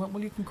next week? I went,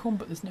 well, you can come,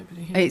 but there's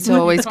nobody here. It's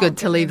always good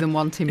to leave them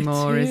wanting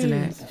more, isn't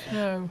it?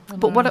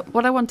 But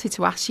what I wanted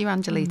to ask you,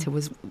 Angelita,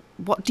 was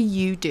what do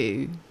you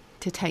do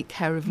to take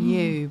care of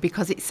you?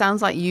 Because it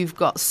sounds like you've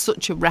got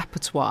such a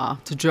repertoire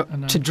to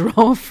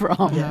draw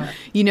from. Yeah.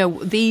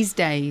 These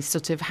days,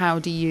 sort of, how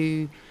do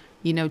you,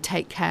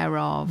 take care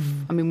of?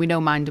 I mean, we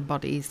know mind and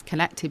body is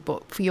connected,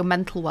 but for your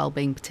mental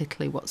well-being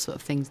particularly, what sort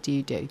of things do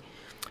you do?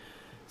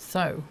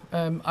 So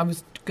I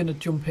was going to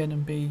jump in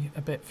and be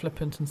a bit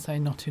flippant and say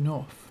not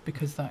enough,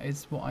 because that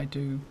is what I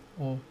do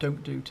or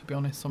don't do, to be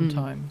honest,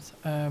 sometimes.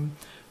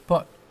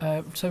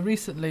 So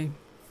recently,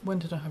 when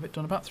did I have it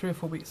done? About 3 or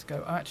 4 weeks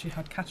ago, I actually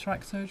had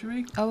cataract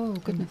surgery. Oh,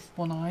 goodness.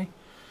 In one eye.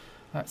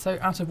 So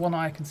out of one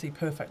eye I can see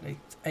perfectly.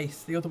 It's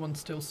ace. The other one's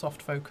still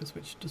soft focus,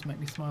 which does make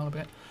me smile a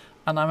bit.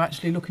 And I'm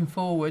actually looking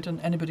forward,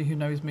 and anybody who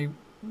knows me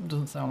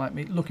doesn't sound like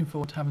me, looking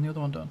forward to having the other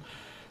one done.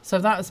 So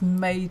that has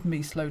made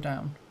me slow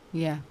down.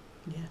 Yeah.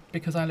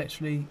 Because I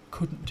literally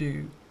couldn't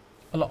do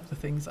a lot of the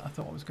things that I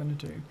thought I was going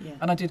to do. Yeah.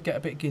 And I did get a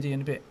bit giddy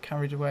and a bit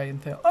carried away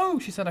and thought, oh,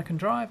 she said I can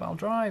drive, I'll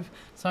drive.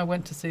 So I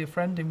went to see a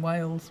friend in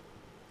Wales.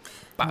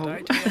 Bad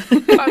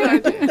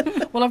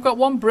idea. Well, I've got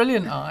one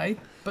brilliant eye,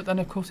 but then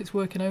of course it's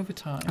working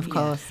overtime. Of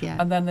course, yeah.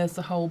 And then there's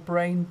the whole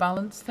brain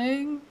balance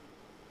thing.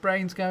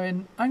 Brain's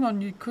going, hang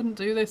on, you couldn't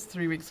do this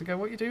 3 weeks ago,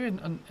 what are you doing?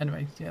 And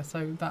anyway,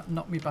 so that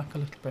knocked me back a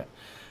little bit.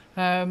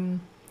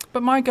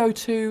 But my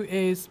go-to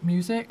is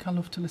music. I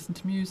love to listen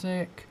to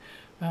music,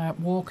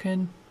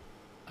 walking.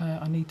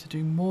 I need to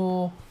do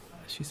more,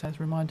 she says,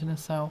 reminding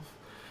herself.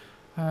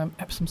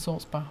 Epsom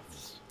salts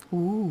baths.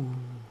 Ooh.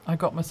 I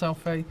got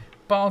myself a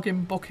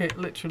bargain bucket,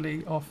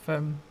 literally, off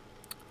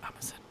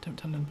Amazon. Don't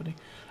tell anybody.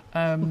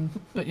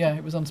 But yeah,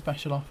 it was on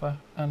special offer,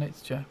 and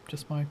it's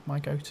just my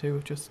go-to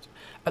of just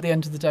at the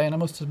end of the day. And I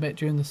must admit,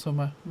 during the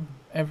summer,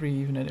 every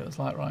evening it was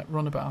like, right,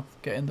 run a bath,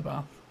 get in the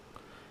bath,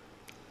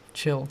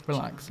 chill,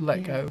 relax,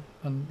 let go,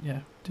 and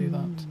do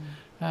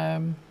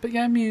that. But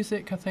yeah,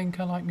 music, I think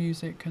I like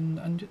music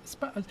and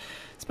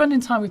spending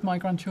time with my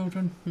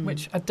grandchildren,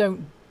 which I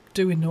don't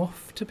do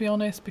enough, to be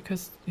honest,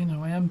 because, you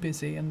know, I am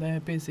busy and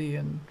they're busy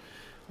and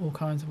all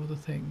kinds of other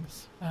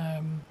things.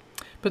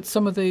 But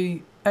some of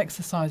the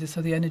exercises,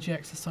 so the energy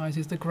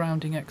exercises, the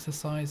grounding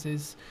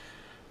exercises,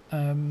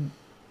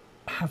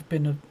 have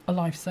been a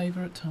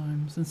lifesaver at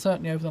times, and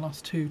certainly over the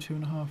last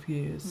 2.5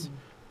 years.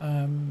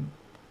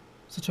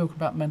 So talking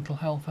about mental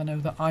health, I know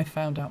that I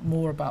found out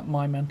more about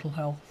my mental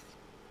health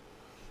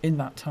in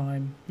that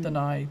time than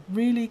I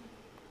really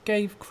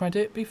gave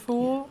credit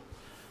before.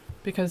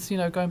 Because, you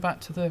know, going back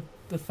to the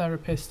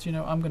therapist, you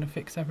know, I'm going to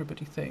fix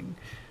everybody thing.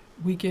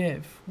 We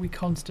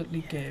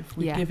constantly give.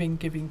 We're giving.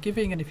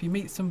 And if you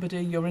meet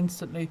somebody, you're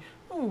instantly,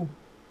 oh,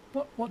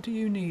 what do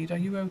you need? Are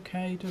you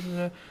okay? Da,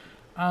 da, da.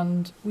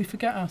 And we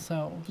forget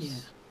ourselves. Yeah.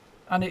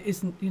 And it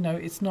isn't, you know,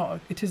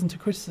 it isn't a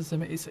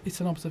criticism, it's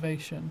an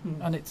observation,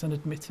 and it's an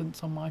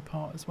admittance on my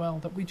part as well,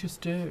 that we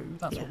just do.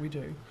 That's what we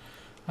do.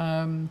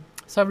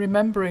 So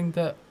remembering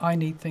that I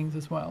need things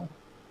as well.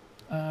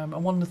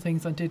 And one of the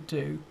things I did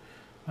do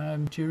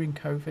during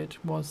COVID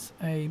was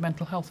a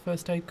mental health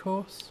first aid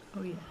course.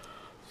 Oh, yeah.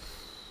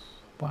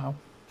 Wow.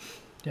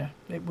 Yeah,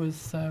 it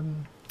was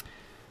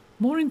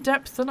more in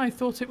depth than I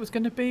thought it was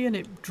going to be, and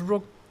it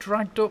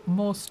dragged up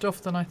more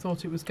stuff than I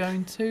thought it was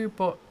going to,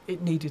 but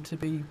it needed to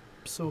be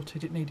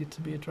sorted, it needed to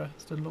be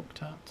addressed and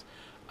looked at.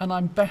 And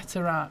I'm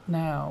better at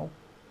now,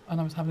 and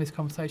I was having this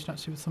conversation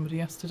actually with somebody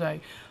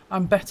yesterday,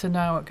 I'm better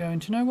now at going,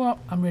 do you know what,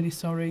 I'm really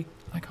sorry,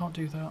 I can't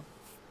do that.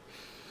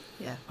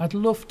 Yeah. I'd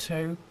love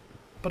to,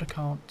 but I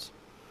can't.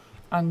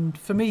 And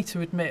for me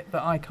to admit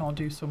that I can't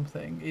do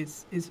something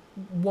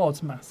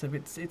was massive.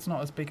 It's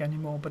not as big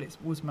anymore, but it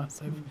was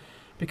massive.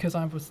 Because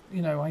I was,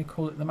 you know, I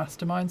call it the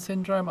mastermind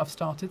syndrome. I've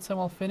started, so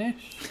I'll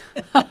finish.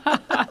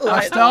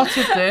 I've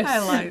started this, I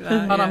like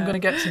that, and I'm going to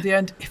get to the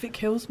end if it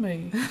kills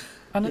me.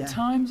 And at Yeah.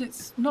 times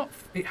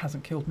it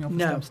hasn't killed me,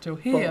 obviously, No, I'm still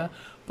here,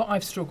 but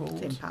I've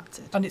struggled. It's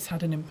impacted. And it's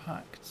had an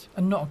impact,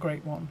 and not a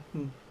great one.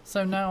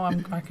 So now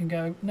I can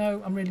go,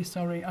 no, I'm really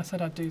sorry. I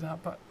said I'd do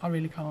that, but I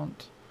really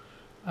can't.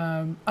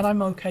 And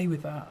I'm okay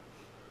with that.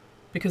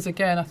 Because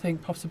again, I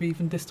think possibly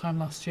even this time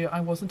last year, I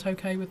wasn't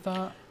okay with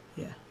that.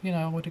 Yeah. You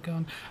know, I would have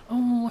gone,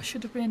 oh, I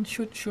should have been,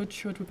 should.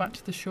 We're back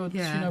to the shoulds.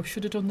 Yeah. You know,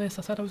 should have done this.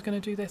 I said I was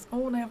going to do this.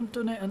 Oh, and I haven't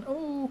done it.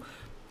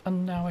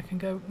 And now I can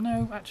go,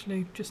 no,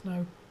 actually, just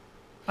no.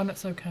 And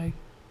that's okay.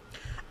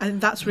 And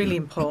that's really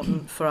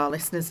important for our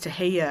listeners to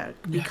hear,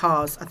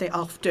 because I think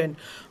often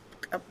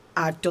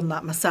I've done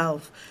that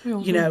myself.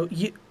 You know,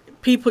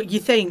 you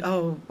think,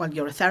 oh, well,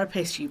 you're a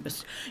therapist, you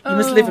must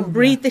live and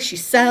breathe this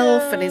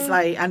yourself, and it's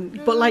like,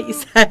 but like you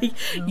say,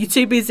 you're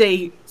too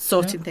busy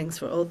sorting things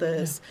for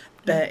others.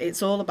 But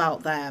it's all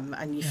about them,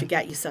 and you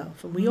forget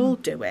yourself, and we all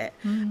do it.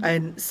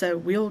 And so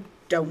we all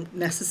don't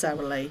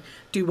necessarily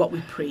do what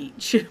we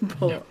preach,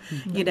 but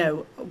you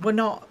know, we're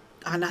not.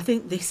 And I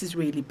think this is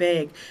really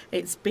big.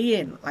 It's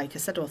being, like I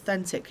said,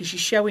 authentic,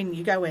 because you're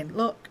going,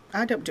 look,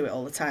 I don't do it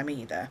all the time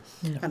either,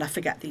 and I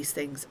forget these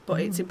things. But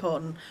it's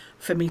important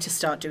for me to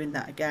start doing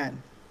that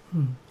again.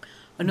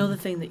 Another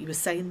thing that you were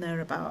saying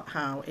there about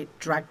how it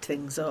dragged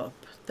things up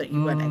that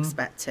you weren't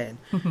expecting,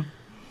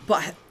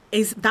 but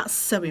that's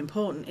so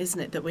important, isn't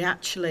it? That we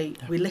actually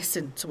we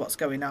listen to what's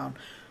going on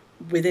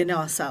within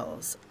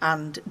ourselves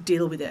and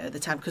deal with it at the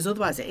time, because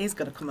otherwise it is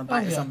going to come and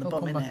bite us on the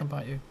bum, come back and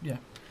bite you. Yeah.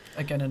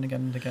 Again and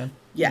again and again.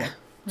 Yeah,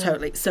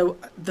 totally. So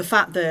the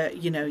fact that,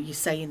 you know, you're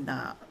saying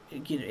that,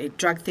 you know, it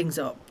dragged things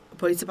up,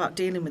 but it's about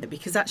dealing with it,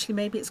 because actually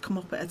maybe it's come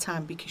up at a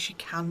time because you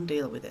can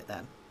deal with it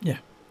then. Yeah.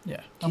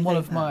 And one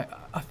of my,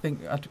 I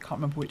think, I can't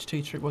remember which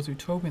teacher it was who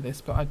told me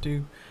this, but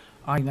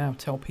I now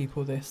tell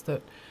people this,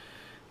 that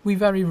we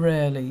very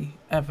rarely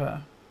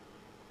ever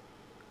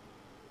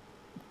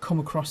come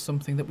across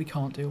something that we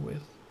can't deal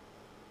with.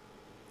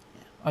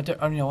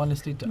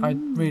 Honestly, I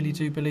really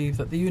do believe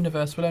that the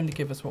universe will only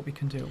give us what we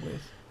can deal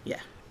with. Yeah.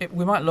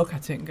 We might look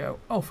at it and go,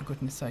 oh, for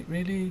goodness sake,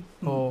 really?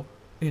 Or,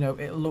 you know,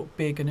 it'll look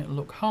big and it'll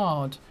look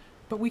hard,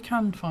 but we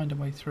can find a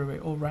way through it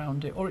or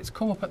round it, or it's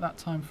come up at that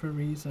time for a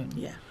reason.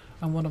 Yeah.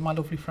 And one of my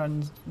lovely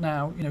friends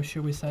now, you know, she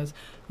always says,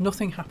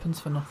 nothing happens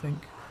for nothing.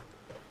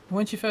 And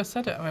when she first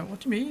said it, I went, what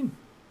do you mean?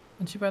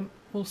 And she went,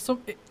 well,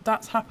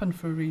 that's happened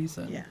for a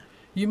reason. Yeah.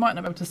 You might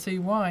not be able to see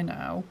why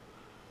now.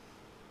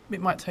 It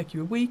might take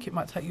you a week, it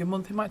might take you a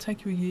month, it might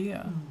take you a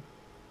year.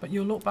 But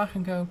you'll look back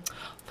and go,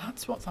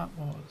 that's what that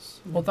was.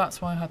 Or that's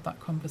why I had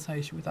that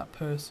conversation with that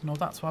person. Or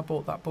that's why I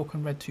bought that book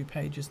and read 2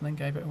 pages and then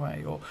gave it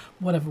away. Or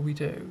whatever we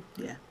do.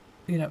 Yeah.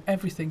 You know,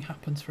 everything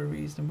happens for a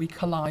reason. We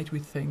collide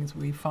with things,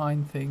 we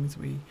find things,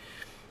 we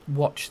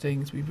watch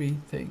things, we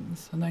read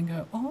things. And then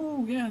go,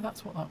 oh, yeah,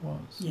 that's what that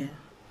was.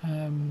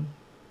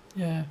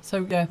 Yeah.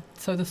 So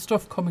the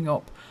stuff coming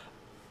up,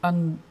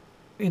 and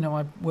you know,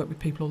 I work with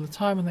people all the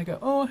time and they go,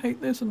 oh, I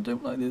hate this and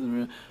don't like this.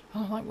 And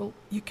I'm like, well,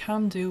 you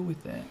can deal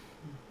with it.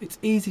 It's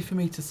easy for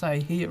me to say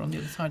here on the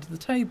other side of the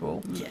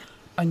table,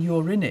 and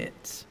you're in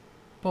it.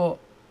 But,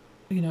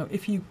 you know,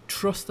 if you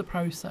trust the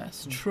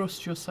process,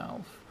 trust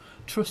yourself,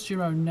 trust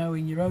your own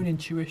knowing, your own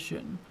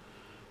intuition,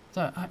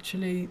 that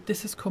actually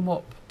this has come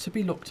up to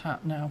be looked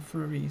at now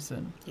for a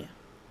reason. Yeah.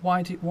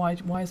 Why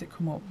has it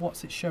come up?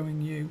 What's it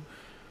showing you?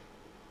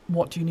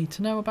 What do you need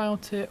to know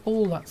about it?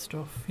 All that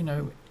stuff, you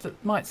know,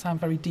 that might sound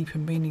very deep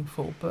and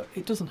meaningful, but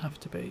it doesn't have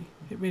to be.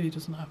 It really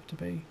doesn't have to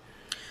be.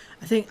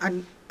 I think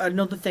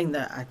another thing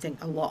that I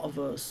think a lot of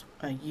us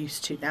are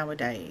used to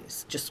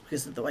nowadays, just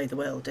because of the way the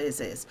world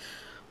is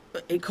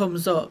it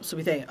comes up, so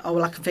we think, oh,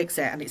 well, I can fix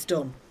it and it's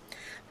done.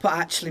 But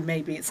actually,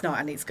 maybe it's not,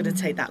 and it's going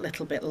to take that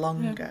little bit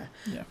longer.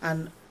 Yeah.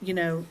 And, you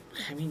know,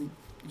 I mean,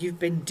 you've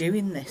been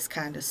doing this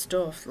kind of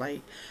stuff,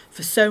 like,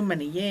 for so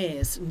many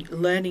years,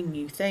 learning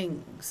new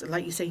things.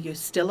 Like you say, you're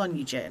still on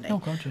your journey. Oh,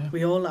 God, yeah.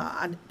 We all are.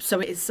 And so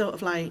it's sort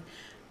of like,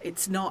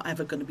 it's not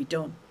ever going to be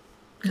done,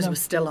 because we're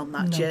still on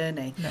that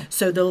journey. No.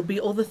 So there'll be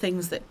other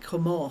things that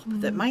come up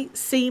that might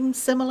seem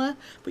similar,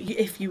 but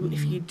if you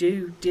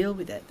do deal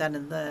with it then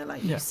and there,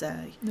 like you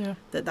say,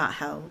 that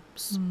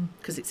helps,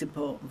 because it's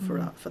important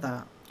for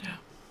that. Yeah,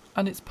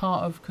 and it's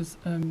part of, because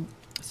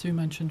Sue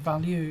mentioned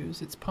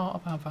values. It's part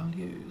of our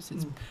values.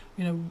 It's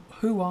you know,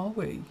 who are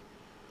we?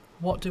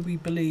 What do we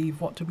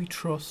believe? What do we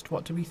trust?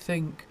 What do we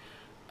think?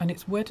 And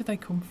it's, where do they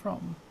come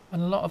from?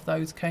 And a lot of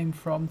those came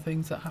from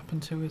things that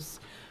happened to us,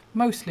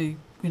 mostly,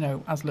 you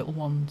know, as little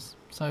ones.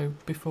 So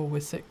before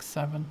we're 6,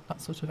 7, that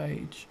sort of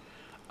age.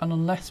 And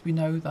unless we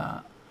know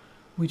that,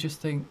 we just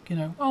think, you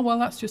know, oh, well,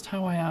 that's just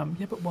how I am.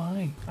 Yeah, but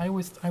why? I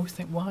always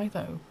think, why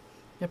though?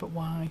 Yeah, but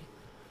why?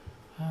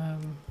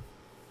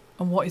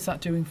 And what is that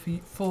doing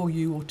for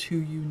you or to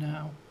you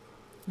now?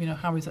 You know,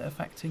 how is it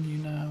affecting you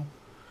now?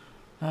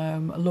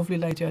 A lovely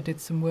lady I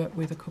did some work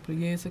with a couple of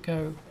years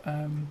ago. We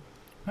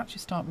actually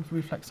started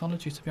with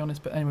reflexology, to be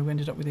honest, but anyway, we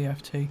ended up with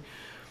EFT.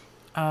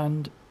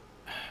 And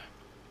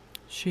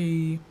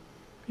she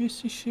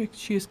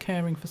is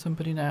caring for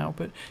somebody now,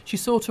 but she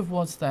sort of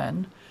was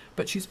then,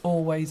 but she's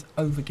always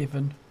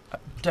overgiven,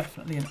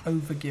 definitely an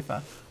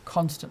overgiver,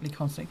 constantly,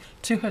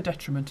 to her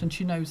detriment, and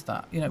she knows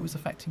that, you know, it was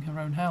affecting her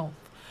own health.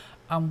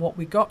 And what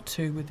we got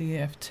to with the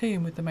EFT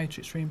and with the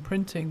matrix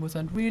re-imprinting was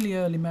a really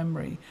early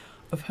memory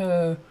of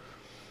her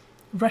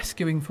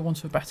rescuing, for want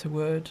of a better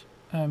word,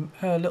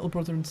 her little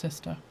brother and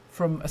sister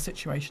from a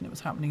situation that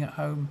was happening at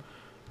home,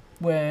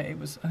 where it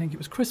was, I think it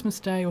was Christmas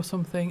Day or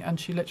something, and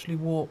she literally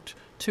walked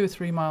 2 or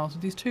 3 miles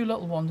with these 2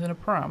 little ones in a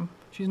pram.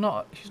 She's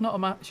not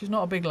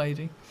a big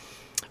lady.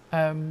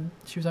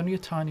 She was only a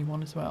tiny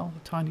one as well, a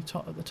tiny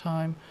tot at the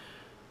time.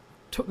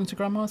 Took them to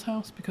Grandma's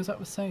house because that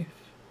was safe.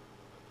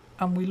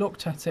 And we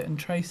looked at it and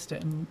traced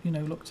it, and, you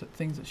know, looked at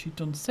things that she'd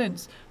done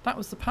since. That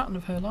was the pattern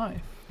of her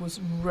life,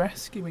 was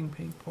rescuing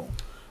people.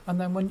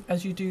 And then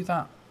as you do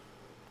that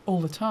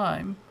all the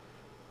time,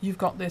 you've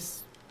got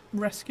this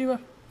rescuer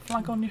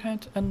flag on your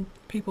head, and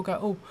people go,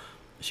 oh,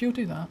 she'll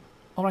do that,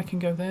 or I can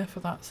go there for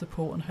that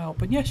support and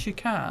help. And yes, you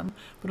can,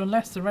 but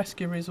unless the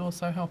rescuer is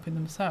also helping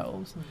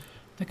themselves,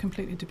 they're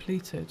completely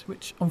depleted,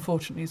 which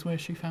unfortunately is where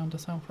she found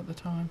herself at the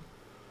time.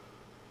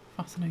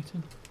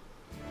 Fascinating.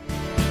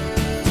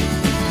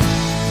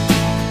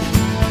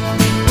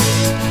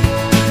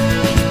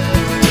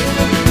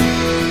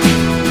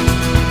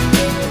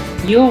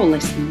 You're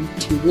listening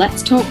to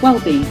Let's Talk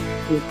Wellbeing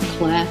with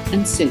Claire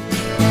and Sue.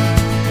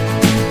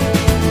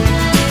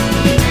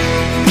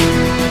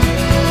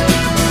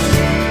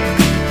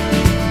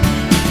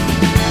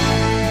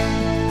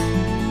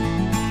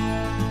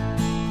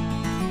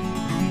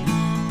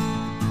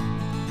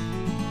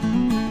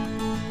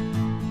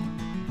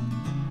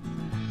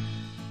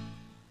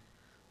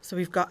 So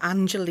we've got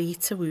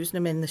Angelita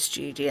Woosnam in the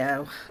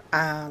studio,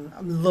 and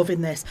I'm loving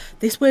this.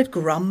 This word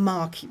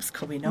grandma keeps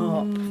coming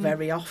up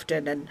very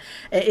often, and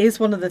it is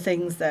one of the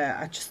things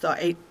that I just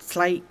thought, it's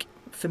like,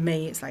 for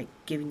me, it's like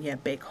giving you a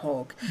big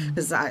hug,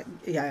 because I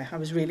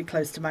was really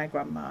close to my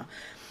grandma.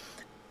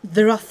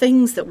 There are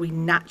things that we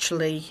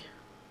naturally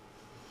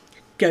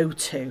go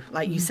to,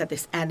 like you said,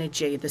 this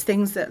energy, there's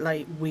things that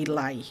like we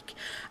like,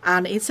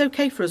 and it's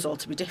okay for us all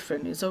to be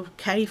different. It's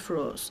okay for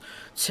us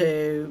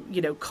to,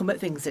 you know, come at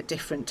things at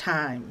different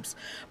times.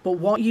 But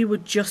what you were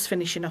just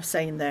finishing off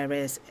saying there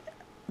is,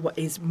 what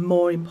is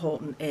more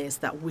important is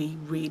that we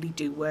really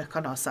do work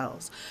on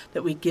ourselves,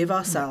 that we give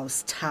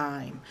ourselves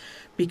time,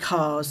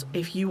 because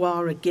if you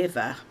are a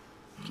giver,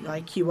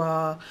 like you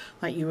were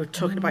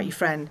talking about your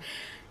friend,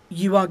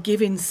 you are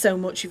giving so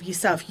much of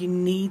yourself, you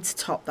need to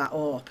top that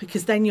up,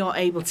 because then you're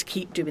able to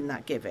keep doing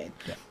that giving.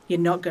 Yeah. You're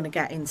not going to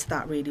get into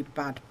that really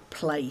bad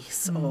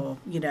place or,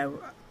 you know,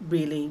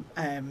 really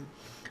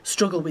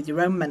struggle with your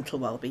own mental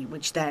well-being,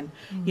 which then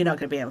you're not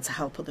going to be able to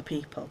help other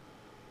people.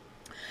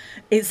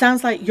 It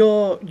sounds like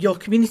your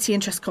community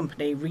interest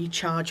company,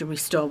 Recharge and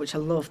Restore, which I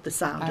love the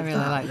sound of that. I really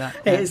like that.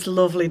 Yeah. It's a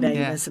lovely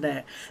name, isn't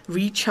it?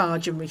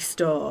 Recharge and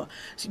Restore.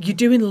 So you're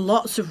doing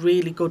lots of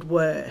really good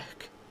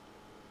work.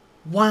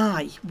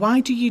 Why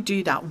do you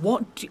do that?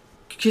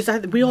 Because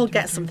we all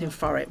get something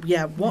for it.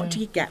 What do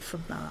you get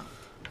from that?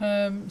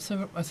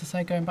 So as I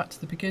say, going back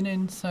to the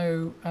beginning,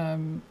 so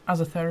as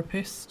a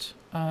therapist,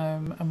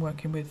 I'm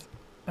working with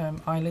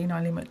Eileen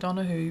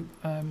McDonough, who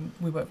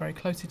we work very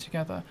closely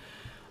together,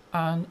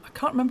 and I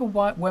can't remember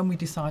when we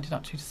decided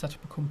actually to set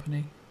up a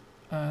company.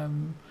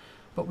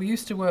 But we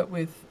used to work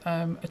with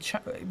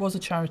it was a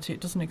charity, it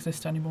doesn't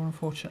exist anymore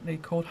unfortunately,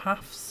 called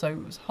HAFS, so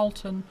it was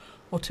Halton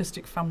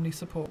Autistic Family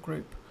Support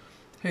Group,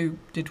 who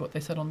did what they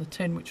said on the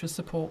tin, which was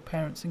support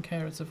parents and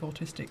carers of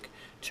autistic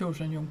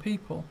children and young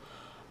people.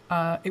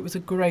 It was a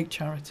great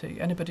charity.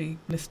 Anybody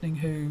listening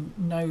who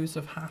knows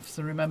of HAFS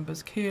and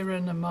remembers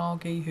Kieran and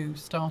Margie, who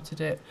started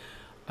it,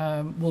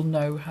 will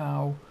know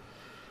how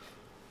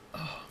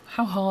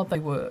hard they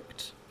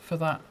worked for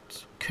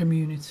that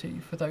community,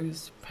 for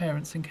those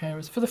parents and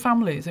carers, for the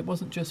families. It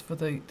wasn't just for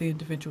the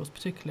individuals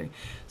particularly.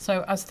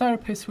 So as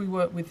therapists, we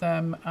worked with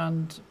them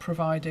and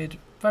provided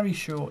very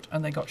short,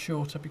 and they got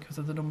shorter because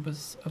of the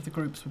numbers of the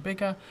groups were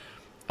bigger,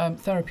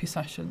 therapy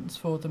sessions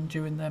for them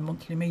during their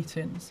monthly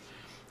meetings.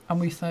 And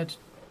we said,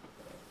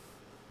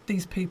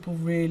 these people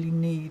really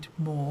need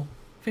more.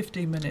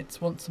 15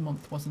 minutes once a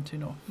month wasn't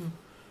enough.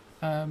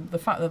 The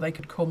fact that they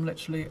could come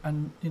literally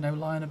and,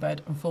 lie in a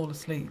bed and fall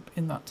asleep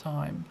in that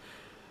time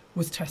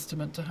was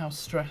testament to how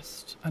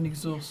stressed and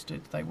exhausted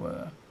they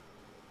were.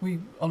 We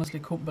honestly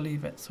couldn't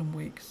believe it some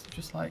weeks.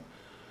 Just like,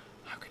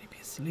 how can he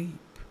be asleep?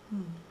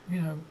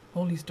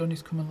 All he's done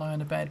is come and lie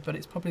in a bed, but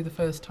it's probably the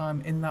first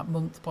time in that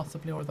month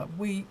possibly, or that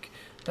week,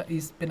 that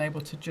he's been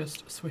able to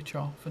just switch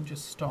off and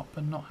just stop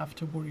and not have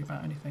to worry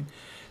about anything.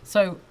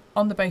 So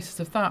on the basis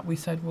of that, we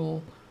said,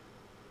 well,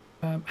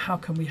 how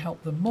can we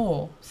help them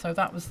more? So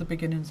that was the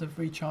beginnings of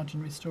Recharge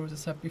and Restore. As I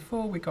said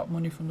before, we got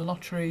money from the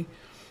lottery,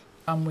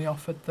 and we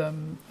offered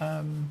them,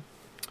 I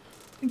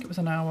think it was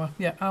an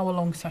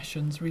hour-long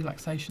sessions,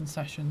 relaxation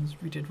sessions.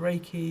 We did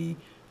Reiki,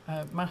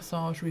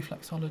 massage,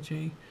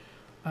 reflexology.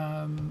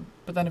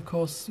 But then, of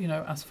course,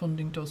 as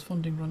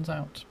funding runs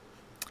out.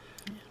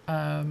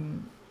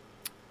 And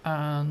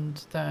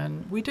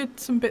then we did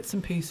some bits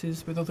and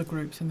pieces with other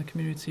groups in the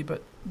community,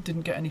 but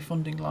didn't get any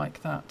funding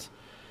like that.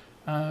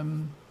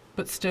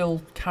 But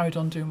still carried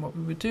on doing what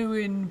we were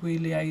doing. We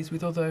liaised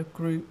with other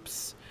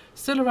groups,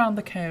 still around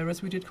the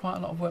carers. We did quite a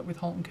lot of work with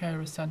Halton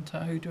Carers Centre,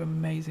 who do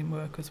amazing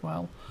work as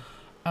well.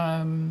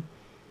 And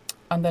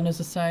then,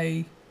 as I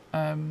say,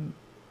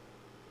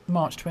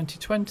 March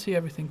 2020,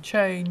 everything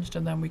changed,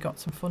 and then we got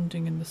some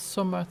funding in the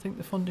summer. I think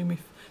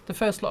the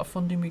first lot of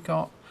funding we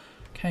got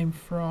came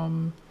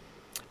from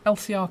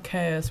LCR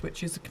Cares,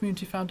 which is a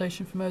community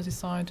foundation for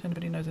Merseyside.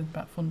 Anybody knows anything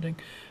about funding?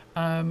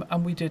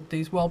 And we did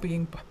these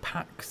wellbeing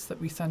packs that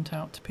we sent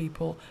out to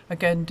people,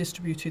 again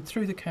distributed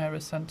through the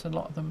Carers Centre.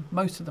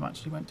 Most of them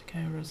actually went to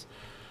carers.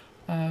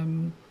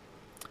 And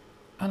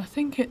I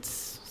think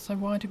so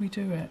why do we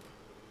do it?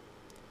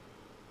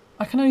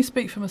 I can only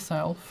speak for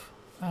myself.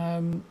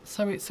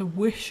 So it's a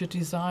wish, a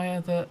desire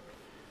that,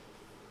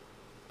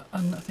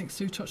 and I think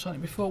Sue touched on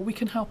it before, we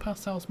can help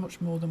ourselves much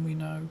more than we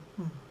know.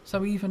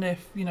 So even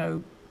if,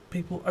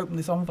 people open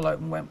this envelope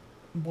and went,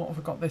 what have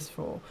I got this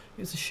for?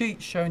 It's a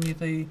sheet showing you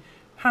the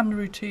hand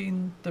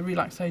routine, the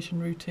relaxation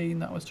routine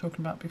that I was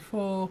talking about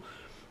before,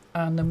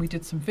 and then we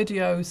did some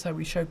videos, so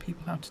we showed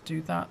people how to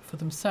do that for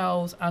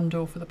themselves and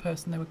or for the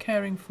person they were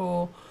caring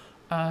for.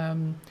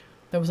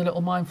 There was a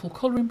little mindful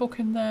colouring book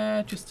in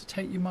there just to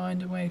take your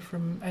mind away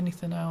from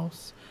anything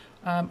else,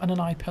 and an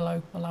eye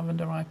pillow, a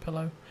lavender eye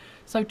pillow.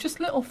 So just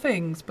little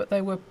things, but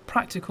they were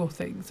practical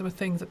things. There were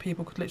things that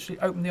people could literally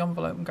open the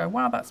envelope and go,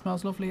 wow, that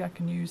smells lovely, I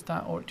can use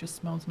that, or it just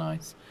smells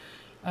nice.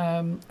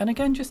 And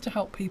again, just to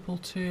help people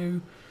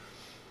to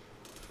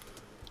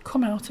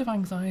come out of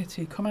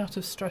anxiety, come out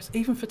of stress,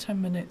 even for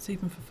 10 minutes,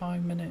 even for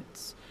 5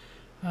 minutes.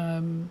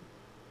 We're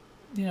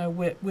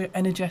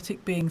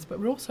energetic beings, but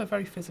we're also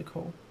very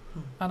physical.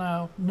 And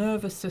our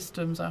nervous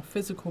systems, our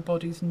physical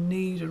bodies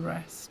need a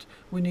rest.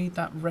 We need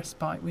that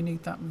respite, we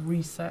need that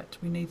reset,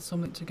 we need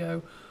something to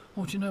go,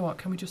 oh, do you know what,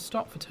 can we just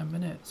stop for 10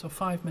 minutes or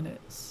 5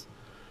 minutes?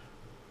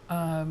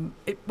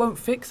 It won't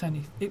fix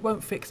anything, it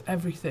won't fix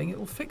everything, it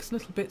will fix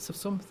little bits of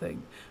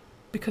something,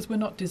 because we're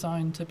not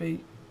designed to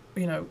be,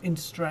 in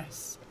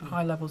stress,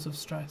 high levels of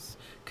stress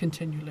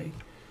continually.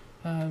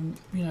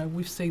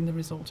 We've seen the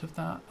result of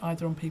that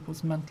either on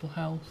people's mental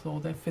health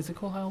or their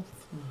physical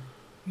health.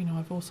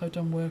 I've also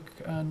done work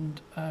and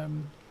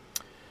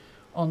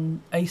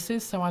on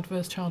ACEs, so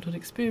adverse childhood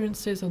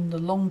experiences, and the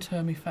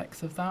long-term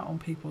effects of that on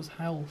people's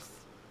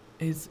health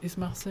is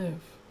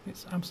massive.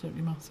 It's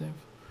absolutely massive.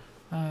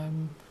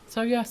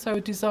 So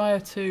a desire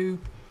to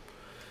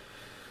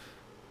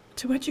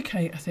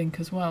educate, I think,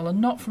 as well,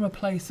 and not from a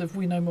place of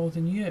we know more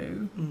than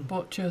you,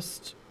 but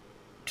just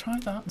try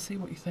that and see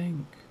what you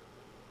think.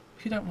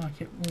 If you don't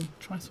like it, well,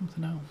 try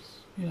something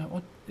else.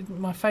 Or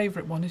my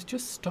favourite one is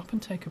just stop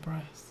and take a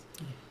breath.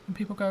 And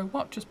people go,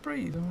 what, just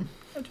breathe?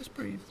 And just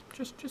breathe.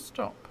 Just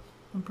stop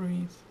and breathe.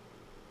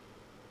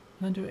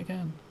 And then do it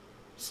again.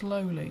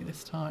 Slowly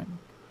this time.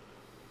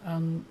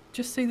 And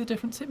just see the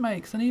difference it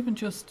makes. And even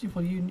just,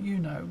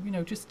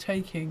 just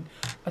taking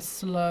a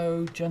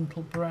slow,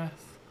 gentle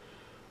breath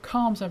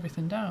calms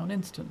everything down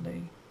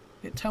instantly.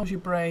 It tells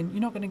your brain,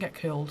 you're not going to get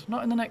killed.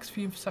 Not in the next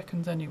few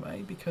seconds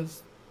anyway,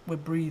 because we're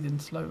breathing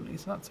slowly,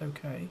 so that's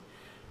okay.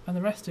 And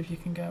the rest of you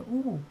can go,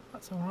 ooh,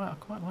 that's all right, I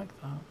quite like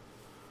that.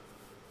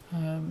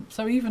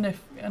 So even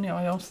if, and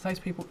I also say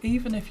to people,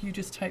 even if you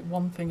just take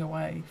one thing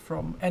away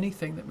from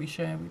anything that we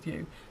share with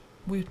you,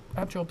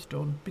 our job's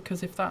done.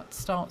 Because if that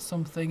starts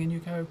something and you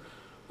go,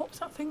 what was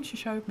that thing she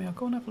showed me? I'll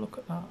go and have a look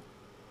at that.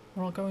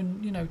 Or I'll go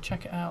and,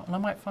 check it out, and I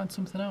might find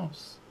something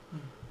else.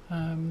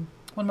 One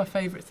of my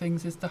favourite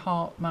things is the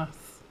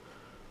HeartMath,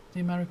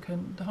 the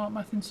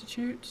HeartMath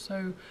Institute.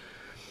 So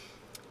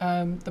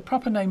the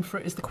proper name for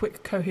it is the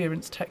Quick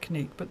Coherence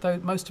Technique,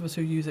 but most of us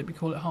who use it, we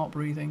call it heart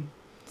breathing.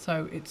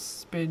 So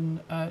it's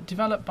been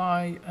developed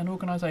by an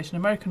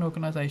American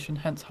organisation,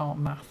 hence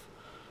HeartMath.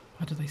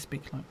 Why do they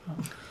speak like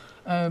that?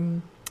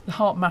 The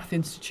HeartMath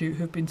Institute,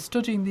 who've been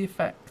studying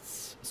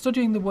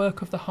the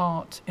work of the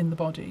heart in the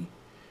body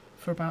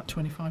for about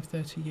 25,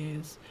 30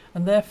 years.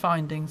 And their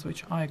findings,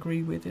 which I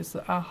agree with, is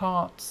that our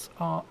hearts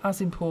are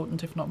as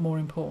important, if not more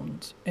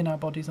important, in our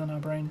bodies than our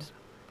brains.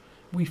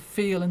 We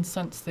feel and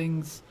sense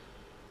things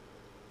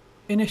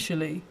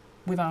initially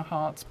with our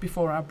hearts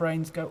before our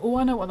brains go, oh,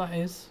 I know what that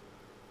is.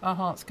 Our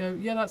hearts go,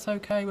 yeah, that's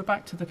okay. We're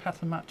back to the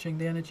pattern matching,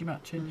 the energy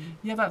matching.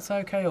 Yeah, that's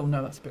okay. Oh,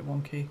 no, that's a bit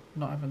wonky.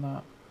 Not having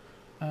that.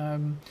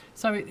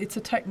 So it's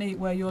a technique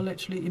where you're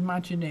literally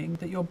imagining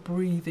that you're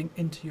breathing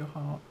into your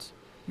heart.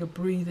 You're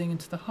breathing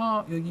into the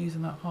heart. You're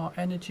using that heart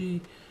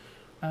energy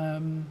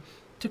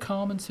to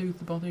calm and soothe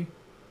the body.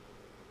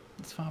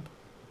 It's fab.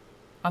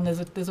 And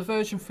there's a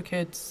version for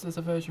kids, there's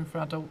a version for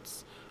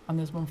adults, and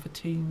there's one for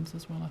teens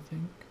as well, I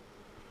think.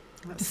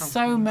 There's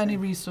so many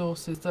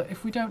resources that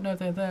if we don't know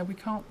they're there, we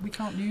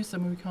can't use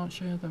them and we can't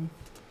share them.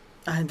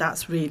 And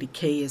that's really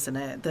key, isn't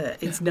it?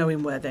 That it's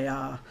knowing where they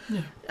are.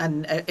 Yeah.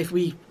 And if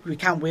we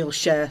can, we'll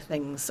share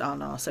things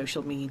on our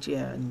social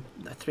media and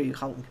through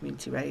Halton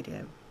Community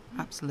Radio.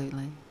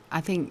 Absolutely.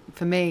 I think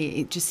for me,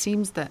 it just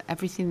seems that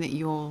everything that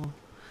you're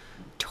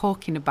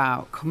talking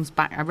about comes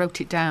back. I wrote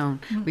it down.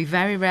 We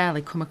very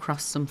rarely come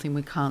across something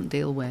we can't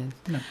deal with.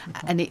 No,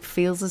 and it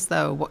feels as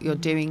though what you're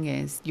doing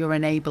is you're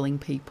enabling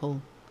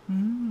people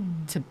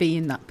to be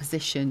in that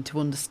position, to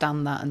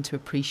understand that and to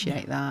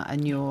appreciate that,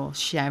 and you're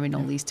sharing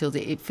all these tools.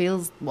 It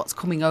feels, what's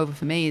coming over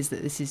for me is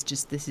that this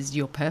is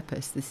your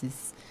purpose. This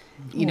is,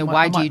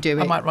 why do you do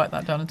it? I might write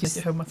that down and take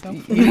it home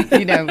myself.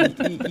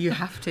 You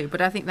have to.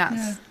 But I think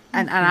that's,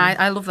 and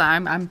I love that.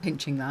 I'm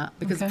pinching that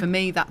because for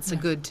me that's a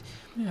good,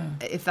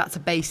 if that's a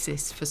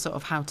basis for sort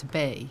of how to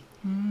be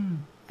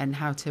and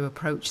how to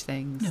approach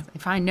things. Yeah.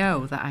 If I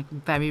know that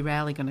I'm very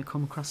rarely going to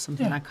come across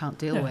something I can't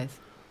deal with,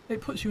 it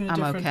puts you in a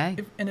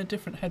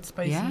different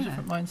headspace and a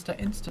different mindset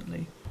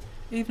instantly.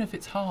 Even if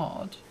it's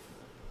hard,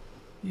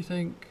 you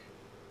think,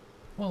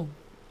 well,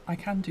 I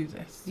can do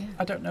this. Yeah.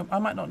 I don't know. I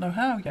might not know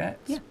how yet,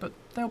 but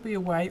there'll be a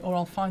way, or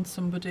I'll find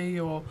somebody,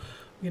 or,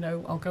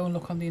 I'll go and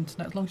look on the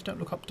internet. As long as you don't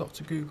look up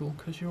Dr. Google,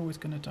 because you're always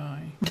going to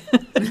die.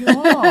 You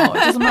are. It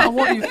doesn't matter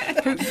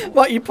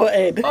what you put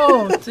in.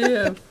 Oh,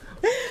 dear.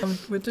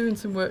 We're doing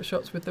some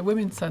workshops with the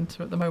Women's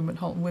Centre at the moment,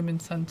 Halton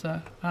Women's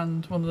Centre,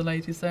 and one of the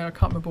ladies there, I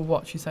can't remember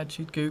what she said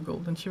she'd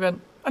Googled, and she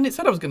went, and it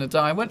said I was going to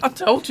die. I went, I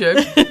told you,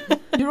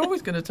 you're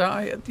always going to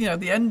die. At the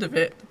end of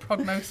it, the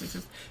prognosis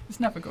is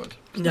never good.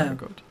 It's never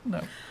good.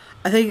 No.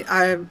 I think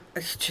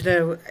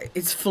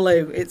it's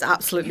flu. It's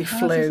absolutely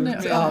flu. Isn't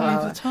it?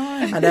 The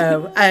time. I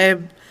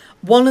know.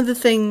 One of the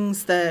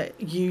things that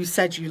you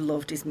said you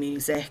loved is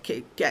music.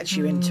 It gets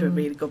you into a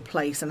really good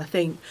place. And I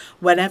think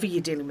whenever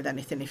you're dealing with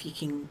anything, if you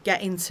can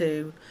get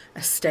into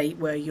a state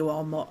where you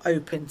are more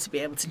open to be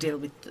able to deal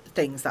with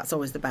things, that's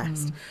always the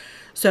best.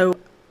 So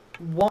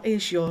what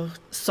is your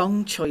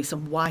song choice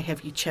and why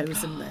have you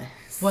chosen this?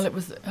 Well,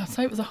 I'd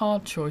say it was a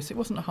hard choice. It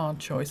wasn't a hard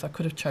choice. I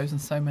could have chosen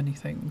so many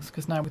things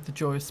because now with the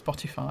joy of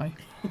Spotify,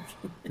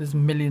 there's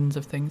millions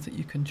of things that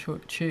you can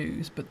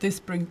choose. But this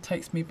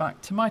takes me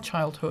back to my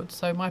childhood.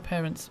 So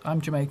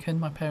I'm Jamaican.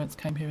 My parents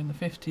came here in the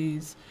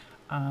 50s.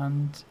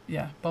 And,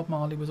 Bob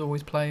Marley was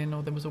always playing,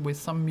 or there was always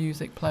some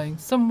music playing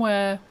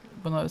somewhere,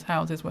 one of those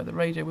houses where the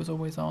radio was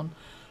always on.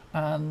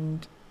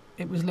 And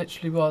it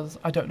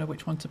I don't know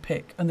which one to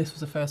pick. And this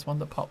was the first one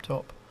that popped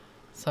up.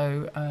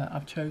 So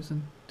I've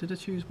chosen, did I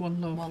choose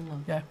One Love? One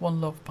Love. Yeah, One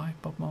Love by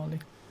Bob Marley.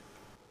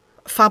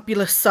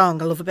 Fabulous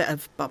song. I love a bit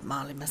of Bob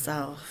Marley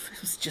myself.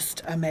 It was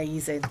just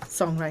amazing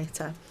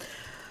songwriter.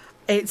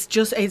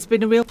 It's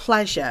been a real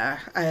pleasure.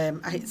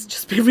 It's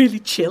just been really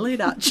chilling,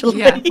 actually.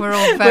 Yeah, we're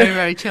all very,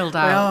 very chilled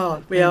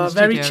out. We are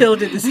very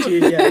chilled in the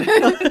studio.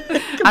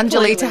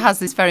 Angelita has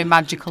this very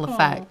magical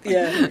effect.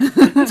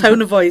 Yeah,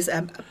 tone of voice,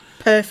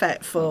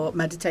 perfect for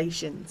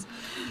meditations.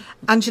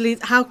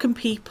 Angelita, how can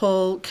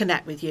people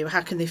connect with you? How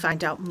can they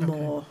find out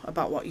more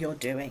about what you're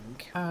doing?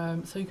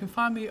 So you can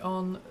find me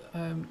on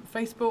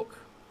Facebook.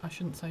 I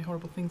shouldn't say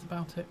horrible things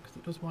about it because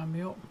it does wind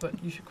me up,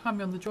 but you should find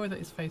me on the joy that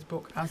is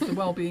Facebook as the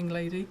Wellbeing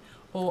Lady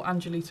or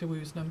Angelita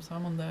Woosnam, so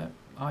I'm on there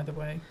either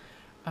way.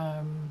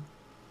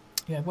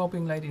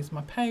 Wellbeing Lady is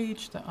my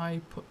page that I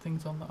put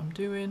things on that I'm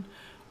doing.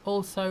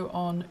 Also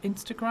on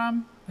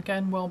Instagram,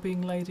 again,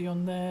 Wellbeing Lady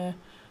on there.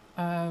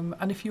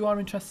 And if you are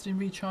interested in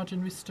Recharge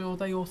and Restore,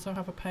 they also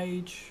have a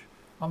page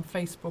on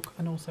Facebook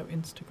and also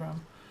Instagram.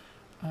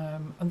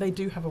 And they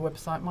do have a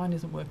website. Mine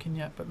isn't working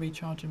yet, but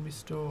Recharge and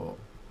Restore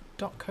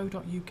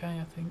recharge.co.uk,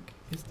 I think,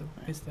 is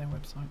their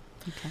website.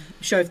 Okay.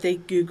 I'm sure if they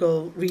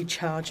Google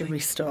recharge and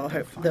restore,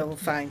 they'll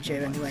find you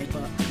anyway.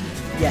 But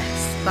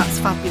yes, that's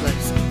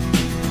fabulous.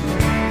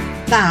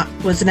 That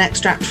was an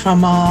extract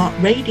from our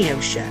radio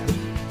show,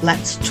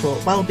 Let's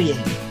Talk Wellbeing.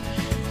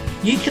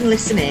 You can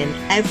listen in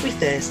every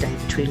Thursday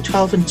between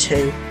 12 and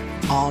 2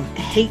 on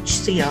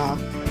HCR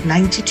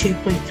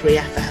 92.3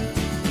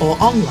 FM or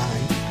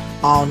online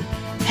on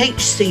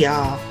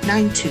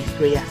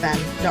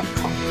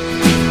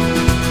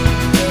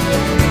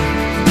hcr923fm.com.